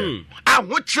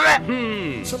ahokyere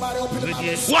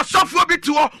wo sofo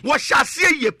beti wo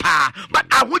hyase ye pa but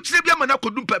ahokyere bia mana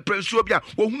kodum peprensuo bia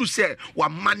wo hunu se wa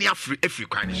mane afri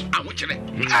kwan so ahokyere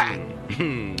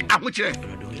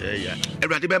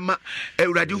Awurade bema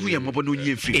Awurade hu yem obo no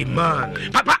nyi mfi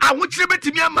amen papa ahokyere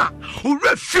betimi ama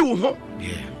owura fi wo ho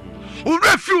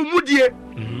owura fi wo mudie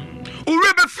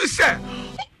owura be fi se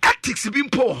ethics bi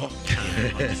mpo ho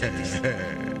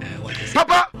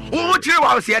papa wo kyere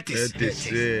wa se ethics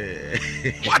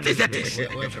what is ethics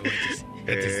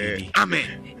amen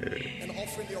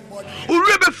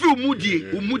owura be fi wo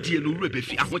mudie no owura be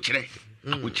fi ahokyere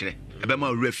ebe ma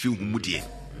owura fi wo mudie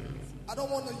I don't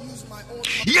want to use my own.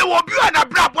 You will be on a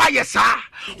brab. Why, yes, sir?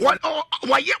 Why,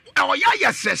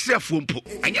 yes, sir, Fumpo.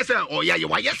 And yes, sir, oh, yeah,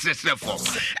 you are yes, sir, for.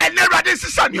 And never this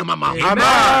is on your mama.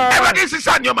 Never this is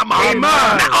on your mama.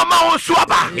 Oma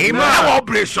Swaba.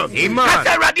 Operation.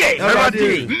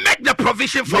 Make the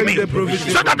provision for me so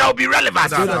that I will be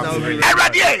relevant.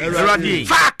 Eradi.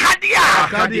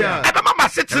 Fakadia. Ever mama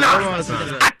sits now.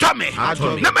 Atomy.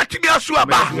 Number 2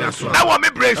 Swaba. I want me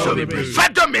brace.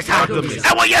 Fadomis.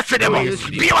 I want yesterday.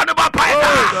 Be on the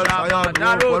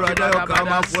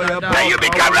may you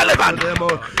become relevant.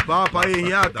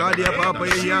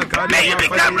 May you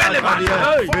become relevant.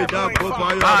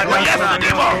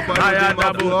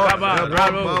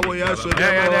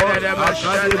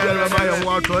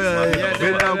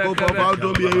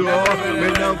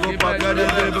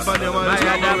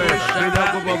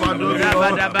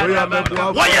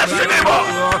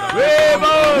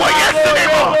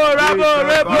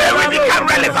 May we become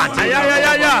relevant.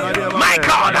 My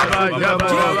God,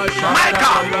 my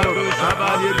God.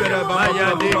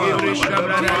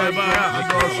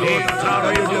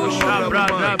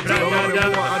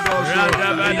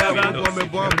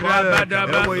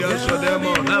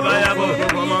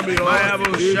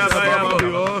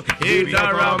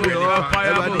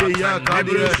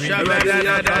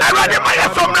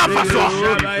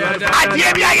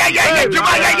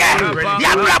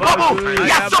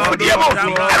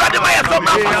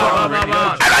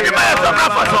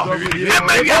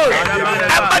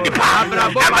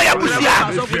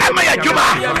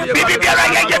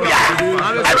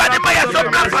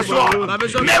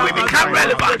 May we become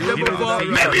relevant.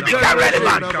 May we become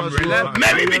relevant.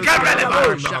 May we become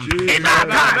relevant in our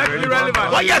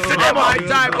time. What yesterday morning?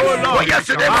 What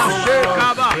yesterday morning?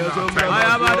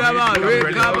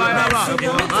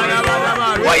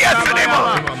 What yesterday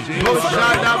morning?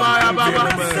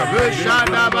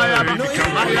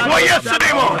 What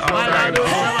yesterday morning?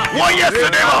 What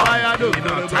yesterday morning?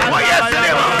 What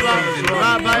yesterday morning?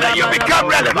 May you become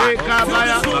relevant.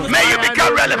 May you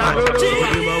become relevant.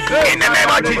 In the name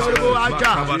of Jesus.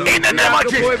 In the name of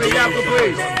Jesus.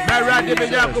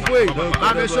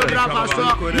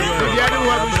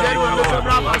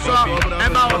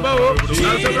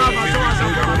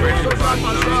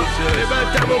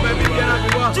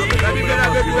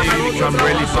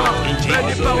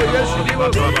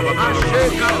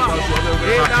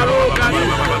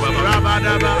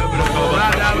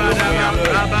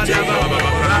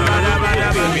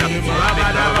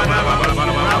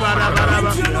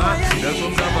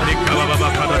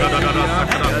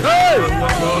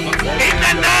 In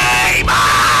the name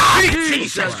of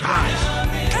Jesus Christ.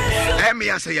 Let me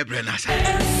answer your brain.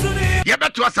 You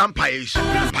better to some pies,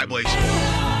 pie boys.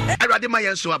 I rather my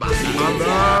swaba.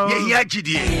 Ye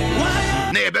GD.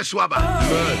 Nebe swaba.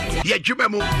 Ye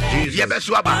jumemo. Ye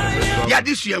beswaba. Ya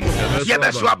this yemo. Ye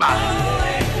beswaba.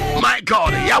 My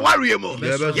God. Ya warriemo.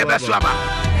 Ye beswaba.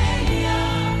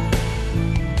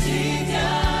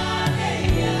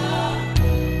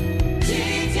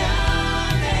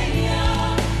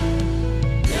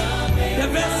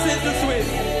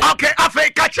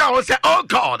 Kacha will say, oh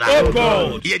God,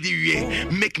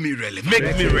 make me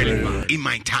relevant in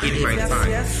my time.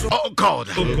 Oh God,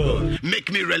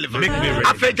 make me relevant.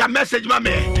 I fed a message,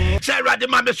 mommy. Say,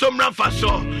 Radimame Somran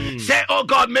Faso. Say, oh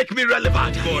God, make me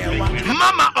relevant.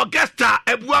 Mama Augusta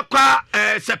Ebuaka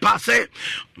Sepase.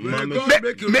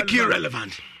 Make you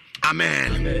relevant.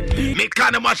 Amen. Make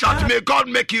kind of shout. May God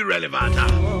make you relevant.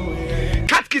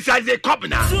 Katkis as a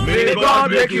covenant. May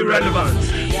God make you relevant.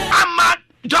 Amad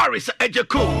Doris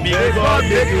Ejeko. May God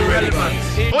make you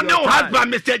relevant. Oh no,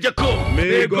 husband, Mr. Ejeko.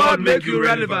 May God make you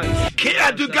relevant.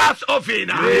 Kia do gas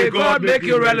ofina. May God make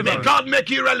you relevant. May God make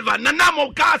you relevant.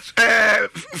 Nanamo gas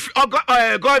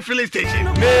God filling station.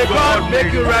 May God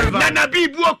make you relevant. Nana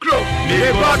Bibu Okro.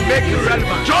 May God make you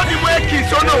relevant. Jody Weki,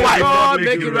 so no wife. May God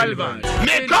make you relevant.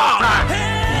 May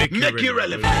God make you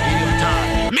relevant.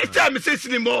 Mr. and Mrs.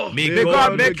 Nimo. May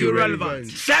God make you relevant.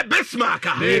 Say Bismarck.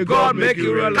 May God make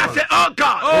you relevant. I say, oh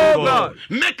God,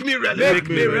 make me relevant. Make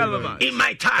me relevant. In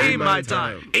my time. In my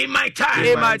time. In my time.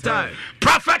 In my time.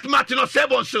 Prophet Martin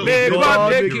Osebonso. May God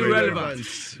make you relevant.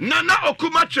 Nana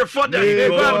Okuma Trefoda. May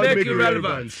God make you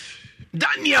relevant.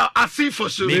 Daniel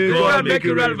Asifosu. May God make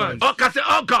you relevant. Oh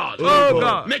God,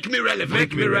 make me relevant.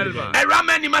 Make me relevant.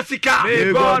 Eramani Masika.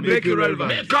 May God make you relevant.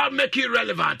 May God make you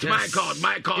relevant. Yes. My God.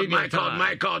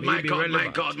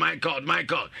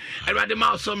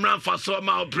 Eradima Somran for so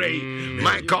mal pray.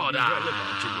 My God.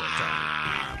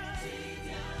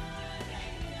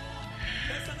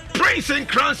 Praise and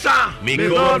Kransa. May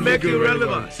God make you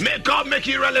relevant. May God make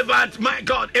you relevant. My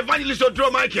God. Evangelist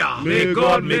Odro Michael. May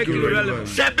God make you relevant.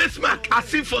 Say Bismarck.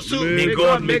 Asifosu. May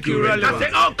God make you relevant. I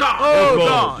say, oh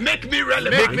God. Make me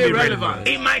relevant. Make me relevant.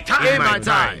 In my time. In my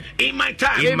time. In my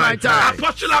time. In my time.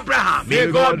 Apostle Abraham.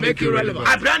 May God make you relevant.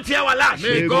 Abrantia Walash.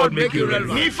 May God make you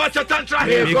relevant. Nifa Chatantra.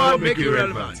 May God make you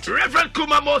relevant. Reverend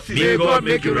Kumamosi. May God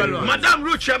make you relevant. Madame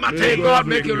Rucha Mate. May God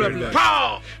make you relevant.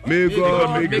 Paul. May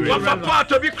God make you relevant. Papa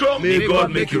to be chrome. May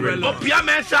God make you relevant. Opia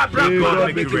Mensa Brampa. May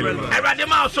God make you relevant.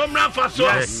 Eradima Somran Faso.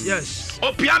 Yes.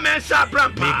 Opia Mensa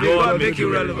Brampa. May God make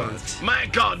you relevant. My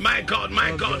God.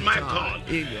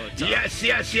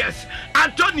 Yes.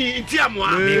 Anthony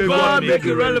Intiamwa. May God make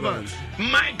you relevant.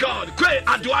 My God. Kwe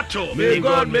Aduato. May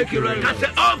God make you I relevant.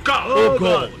 say, oh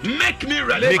God. Make me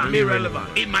relevant. Make me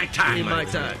relevant. In my time. In my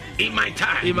time. In my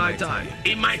time. In my time.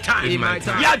 In my time. In my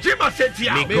time. Yeah, Jima said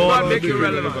here. May God make you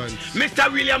relevant.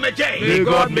 Mr. William J. May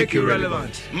God make you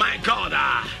relevant. My God.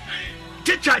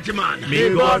 Teacher Jiman.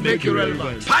 May God make you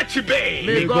relevant. Pachi Bay.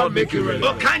 May God make you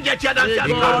relevant. Okanja Tiada. May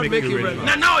God make you relevant.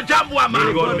 Nana Jambuama.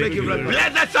 May God make you relevant.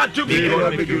 Blessed are to be. May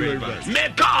God make you relevant. May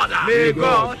God. May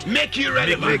God make you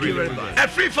relevant. Make you relevant. A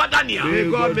free for Daniel. May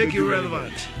God make you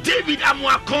relevant. David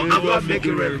Amwako. May God make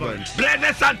you relevant.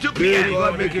 Blessed are to be. May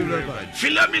God make you relevant.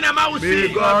 Philomena Mausi.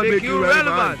 May God make you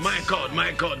relevant. My God.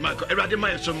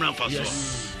 Eradima Somran Faso.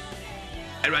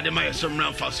 Eradima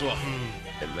Somran Faso.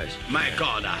 My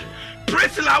God.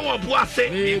 Priscilla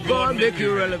Wabuase. May God make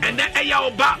you relevant. And then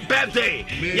Ayaoba birthday.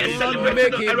 Yes,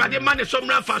 celebrating Eradima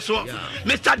Somran Faso.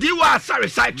 Mr. Diwa Sari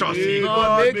Citrus. May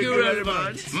God make you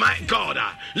relevant. My God.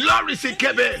 Loris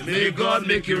Ikebe. May God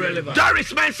make you relevant.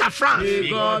 Doris Mensa France. May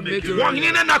God make you relevant.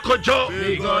 Wangina Nakojo.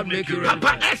 May God make you relevant.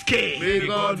 Papa SK. May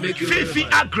God make you relevant. Fifi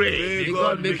Agre. May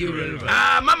God make you relevant.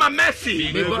 Mama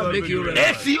Mercy. May God make you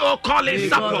relevant. ACO Collins May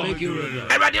Sapo. God make you relevant.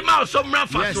 Eradima Somran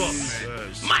Faso.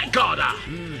 Yes. My God.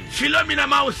 Philomena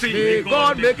Mausi. May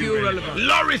God make you relevant.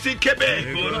 Loris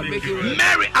Ikebe. May God make you relevant.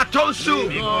 Mary Atonsu.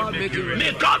 May God make you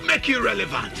relevant. May God make you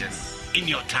relevant in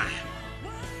your time.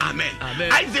 Amen.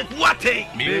 Isaac Wate.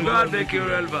 May God make you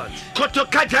relevant.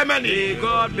 Kotoka Germany. May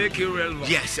God make you relevant.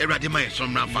 Yes, Eradima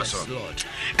Somran Faso. Yes, Lord.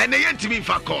 And they ain't me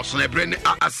for course.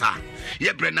 Asa. Ye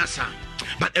Brenasa.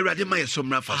 But Eradima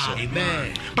Somran Faso.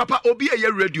 Amen. Papa Obi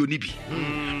a radio nibi.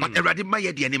 But Eradima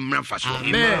ye the Nimran Faso.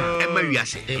 Amen. Emma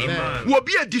Yase. Amen. Will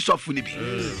be a dish of Funibi.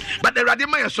 But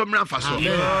Eradima Somran Faso.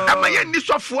 Emma Yen dish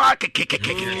of Keke.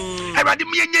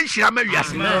 Eradima Yen Shama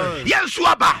Yase. Yen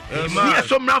Swaba. Yes,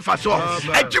 Somran Faso.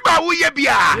 And Juba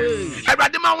Uyebia.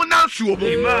 Eradima will now sue.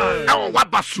 Our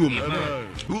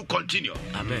Wabasum. We will continue.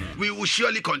 Amen. We will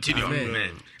surely continue.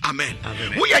 Amen. Amen.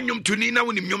 We are Yum Tunina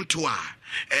when Yum Tua.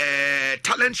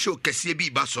 Talent show kese bi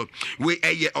baso we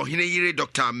ohene yire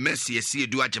Dr. Mercy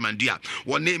Esiedu Ajamandia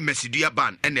one Mercedia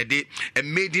band and a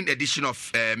maiden edition of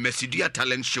Mercedia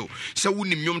talent show so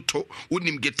unim nyomto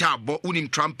unim guitar bo unim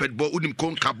trumpet bo unim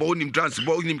conga bo unim dance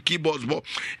bo unim keyboards bo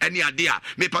any idea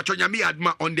me patronya me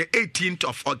adma on the 18th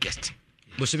of August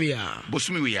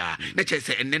Bosumi we are na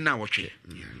say enna wotwe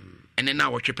and then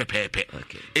now watch pepe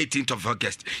 18th of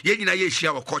August. Ye nyina ye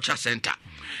share our culture center.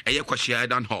 ɛyɛ Kwashia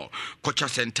Dan Hall Culture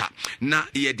Center na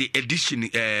yɛ the edition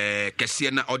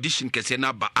kɛseɛ na audition kɛseɛ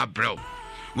na ba abrɛw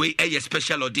we a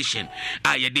special audition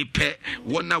yɛ de pɛ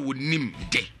wɔn a wonim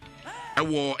de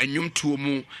ɛwɔ enyumtuo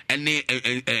mu ɛne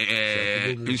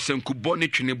nsankubɔ ne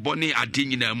twenebɔ ne ade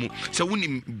nyinaa mu sɛ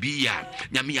wonim bi a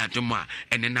nyame adom a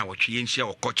ɛne na wɔtwe yɛnhyia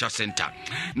wɔ Culture Center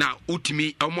na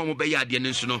utimi ɔmo bɛyɛ ade ne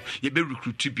nso no yɛbɛ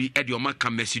recruit bi ɛde ɔmo ka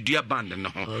Mesidua band no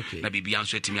ho na bibia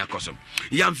nso etimi akɔso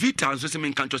yan vita nso sɛ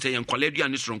menka nto sɛ yɛn kɔlɛdua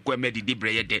ne soronko ɛmɛdi de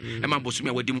brɛ yɛ de ɛma bosumi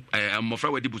a wɔdi mmɔfra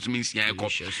wɔdi bosumi nsia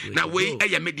ɛkɔ na wei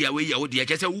ɛyɛ media wei yɛ wɔdi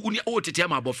ɛkyɛ sɛ wo tete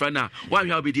ama abɔfra no a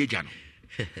wɔahwɛ a wobɛdi agya no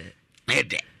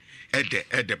Ede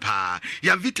pa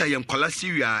ya vita ya nkola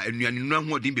siria anuane no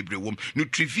ahoden bebre wom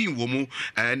nutrivin wom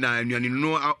na anuane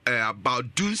no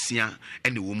about dunsia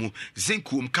ene wom zinc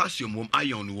wom calcium wom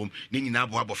iron wom ne nyina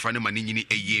abo abofra ne ma ne nyini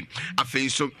eye afei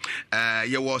so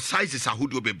ye wo sizes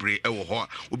ahodo bebre e wo ho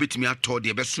obetimi ato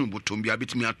de besun botom bia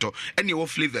betimi ato ene wo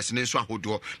flavors ne so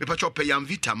ahodo me pa chope ya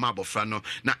vita ma abofra no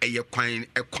na eye kwan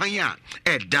a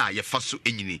eda ye fa so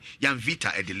enyini ya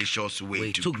vita a delicious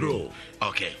way to grow.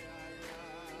 Okay.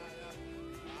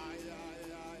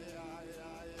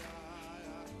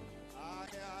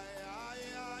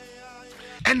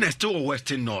 And still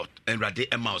Western North and Rade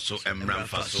Emma so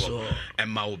Ramfaso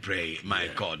Emma Obray. My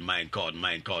God.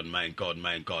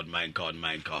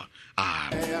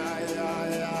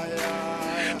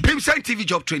 Pimsan TV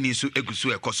job training so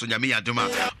egusu ekoso nyame adoma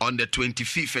on the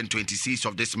 25th and 26th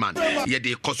of this month. Ye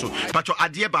de ekoso. Pacho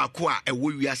ade ba ko a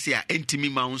ewo wiase a entimi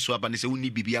ma nso aba ne se woni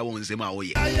bibia wo nsem a wo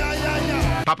ye.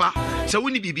 Papa, se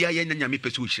woni bibia ye nyame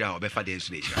pesu hira obefa de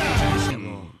nso ne hira.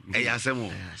 Eya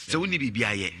asemo. Se woni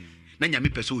bibia ye na nyame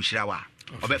pese o hira wa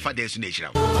obefa de so na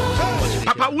hira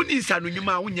papa woni nsa no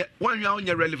nwuma wonye wanwa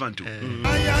wonye relevant o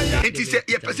enti se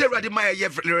ye pese ready ma ye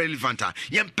relevant a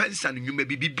ye pensa no nwuma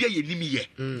bibia ye nimi ye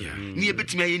ni ye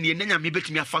betimi aye ni na nyame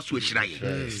betimi afa so hira ye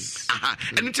aha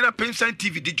enu tina pensa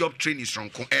TV di job training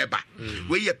sonko eba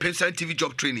we ye pensa TV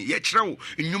job training ye kira wo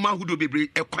nwuma hudo bebre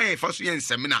ekwan ye fa so ye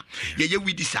nsɛmina ye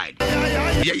we decide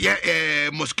ye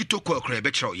mosquito coil kra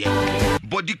be kira ye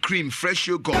body cream fresh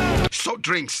yogurt soft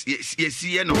drinks yes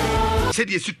no said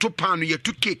yes to pan you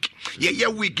to cake ye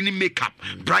wig ni makeup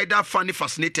bridal funny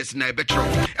fascinators na betro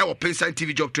e wo pensa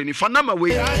TV job training for number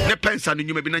we ne pensa no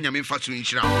nyuma bi na nyame fa so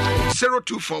nhyira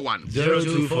 0241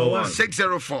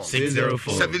 604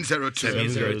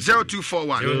 702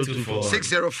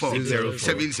 604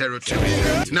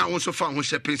 702 now also found who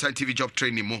pensa TV job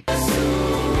training mo.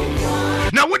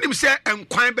 Now when him say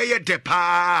enkwan be ye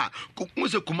depa ko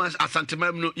se kuma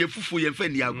asantemam no ye fufu ye mfa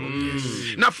ni ago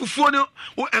na fufu no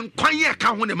enkwan ye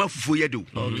ka ho na ma fufu ye do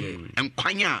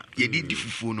enkwan a ye di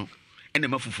fufu no ene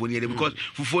ma fufu no ye because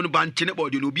fufu no ba nchene ba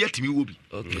no obi atimi wo bi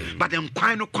but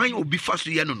enkwan no kwan obi fa so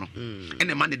ye no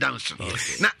ene ma ne dance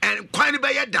na enkwan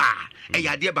be ye da e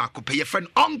ya de ba ko pe ye friend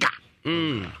onga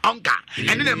onga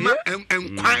ene ne ma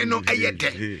enkwan no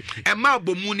eyede ema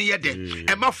abomu ne yede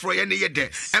ema froye ne yede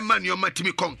ema nioma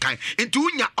timi konkan enti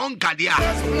unya onga de a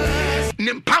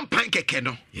ne pampan keke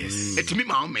no etimi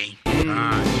ma omen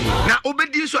na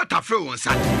obedi so atafre won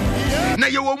sa na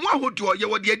ye wo mu ahodo ye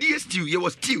wo de adi stew ye wo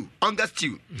stew onga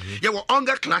stew ye wo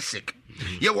onga classic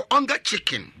ye wo onga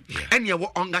chicken and ye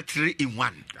wo onga 3 in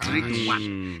 1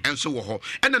 and so wo ho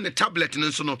and on the tablet no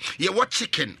so no ye wo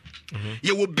chicken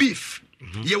ye wo beef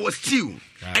ye wo stew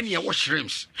and ye wo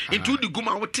shrimps into the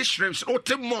guma wo te shrimps o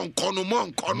te monkono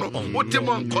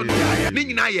ni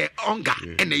nyina ye onga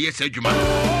and ye se adwuma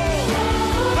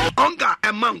onga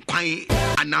e man kwan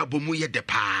anabomu ye de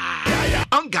pa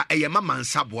onga e ye mama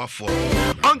nsaboafo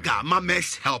onga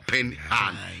mamas helping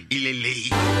hand ilele.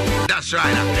 That's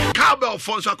right. Cowbell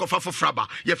phones are for fraba.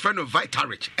 Your friend of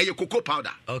Vitarich. And your cocoa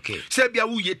powder. Okay. Sebia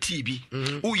u ye TB.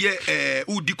 U ye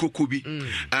udi kokobi.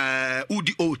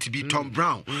 Udi OTB Tom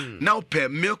Brown. Now per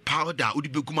milk powder. Udi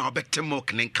beguma better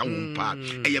milk nen kawumpa.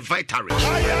 And your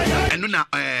Vitarich. And nuna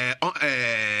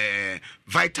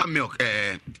Vita milk.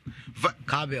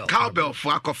 Cowbell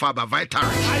for Akofaba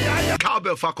Vitarich.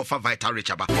 Cowbell for Akofa Vitarich.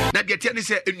 Now the attorney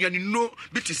say you know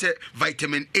bit say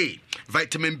vitamin A,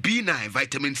 vitamin B9,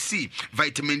 vitamin C,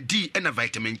 vitamin D and a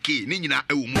vitamin K. Ni nyina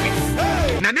e wo mu.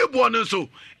 Na ne bo no so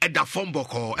e da form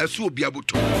boko e so obi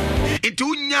aboto.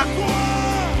 Into nya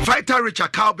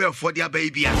Vitarich cowbell for their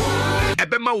baby.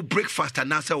 Ebe ma wo breakfast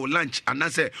and answer or lunch and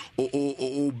answer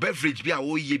o beverage bi a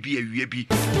wo ye bi awie bi.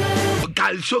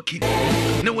 galsoki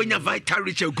na wanya vital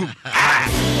rich gum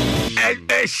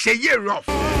sheye rough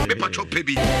me pacho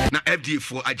pebi na FDA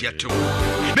for agiato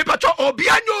me pacho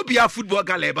obia football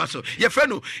gala eba so ye fe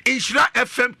no Insura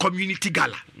FM community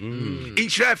gala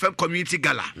Insura FM community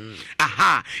gala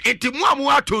aha enti mu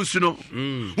atonsu no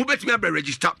wo betimi abe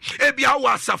register ebia wo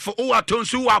asafo wo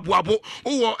atonsu wo aboabo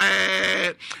wo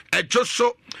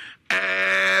ejoso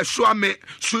Swame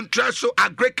Suntraso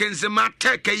Agrekenzema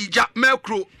Teke Ija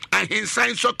Melcro and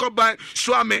Hinsain Sokoba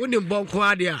Swame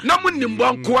Unimbonquadia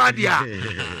Namunimbonquadia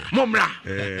Momra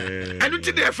and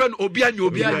into their friend Obia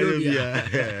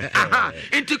aha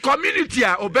into community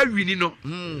Obewini no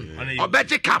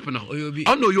Obete Capno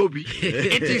Ono Yobi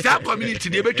it is our community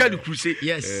they can crusade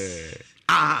yes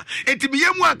enti me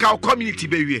yemu aka community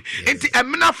be wie enti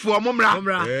emna fo momra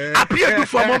apia du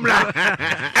fo momra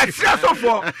esra so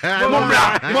fo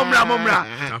momra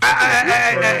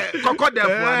kokode fo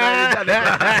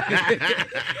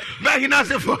ba hina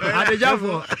se fo adeja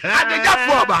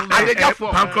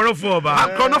fo pankoro fo ba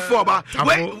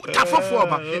we tafo fo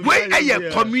ba we eye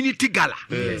community gala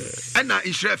and na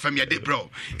Insura FM ye de bro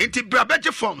enti bra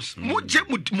beje forms mo je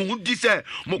mo di se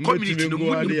mo community no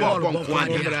mo ni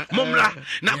momra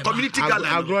na community gala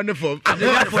agrone form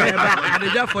adeja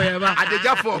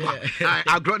for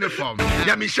agrone form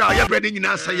ya mi sha ya branding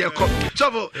nyina sa ye ko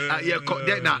so ye ko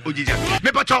de na ojija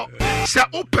me pato se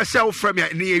o pese o frame ya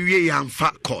na ye wie ya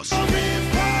mfa course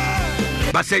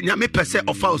ba se nya me pese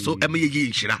o fa so em ye yi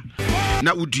nhyira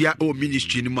na udua o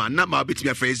ministry ni mu na ma betimi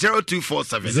afre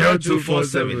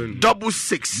 0247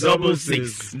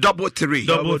 66 33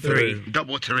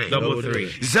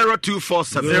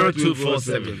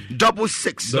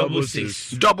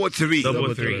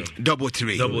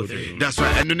 0247 that's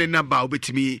right and no number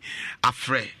obetimi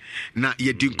afre na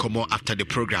yedin komo after the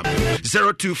program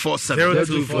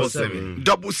 0247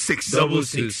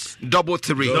 66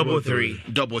 33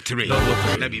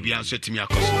 na bibi answer to me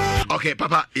akos okay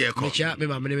papa yeah ko me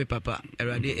mama me papa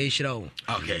erade enhyira wo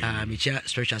okay mecha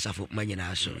stretch asafo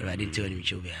manyina so erade ntoni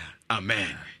mecha obi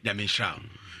amen ya menhyira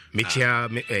Metia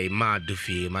ma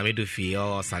dufi mame dufi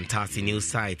or Santasi new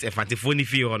site if antifoni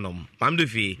fi onom mam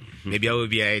dufi maybe I will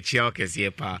be a chia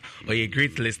kese pa or a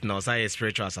great listener so a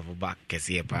spiritual of back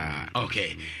kese pa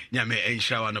okay nyame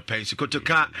ensha wa no pensi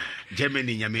kotoka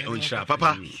Germany nyame onsha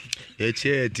papa e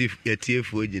chia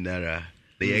fu ginara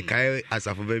the kai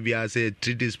asafo baby I say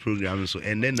 3 days program so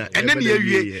and then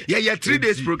yeah 3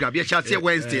 days program yeah shall say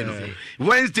Wednesday no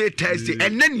Wednesday Thursday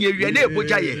and then you na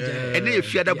eboja ye and then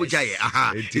fiada boja ye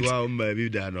aha itiwa umba bi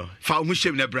da no fa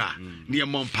omushem na bra na ye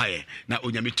mompae na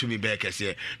onyame tumi be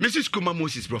kese Mrs. Kuma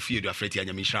Moses Profiedo afreti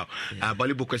anyame shao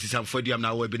Balibo kwesi samfodi am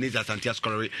na wo Ebenezer Santia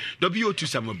Scolary W2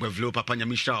 Samuel Bevlo papa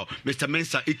nyame shao Mr.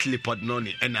 Mensa Italy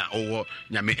Podnoni ena owo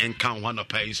nyame enkan one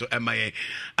opai so emaye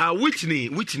Whitney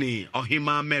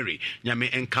Ohima Mary nyame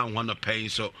enkan one opai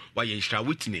so why Insura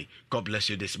Whitney God bless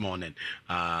you this morning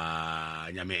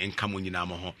nyame enkan nyina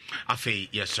mo ho afei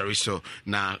yes sorry so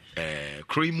na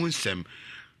Kroimunsem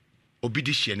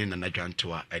obidi shiene na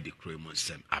nadwantoa edi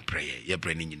Kroimunsem apraye ye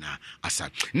brani nyina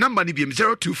asa number ni biem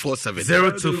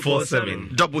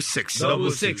 0247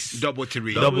 66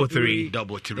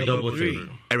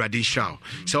 Eradi Shaw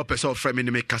so opese of frame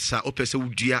ni mekasa opese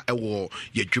udua ewo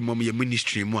ye dwumom ye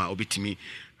ministry mu a obitimi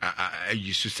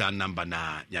ayusu sa number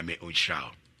na nyame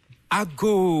Insura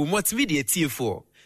ago what media tie for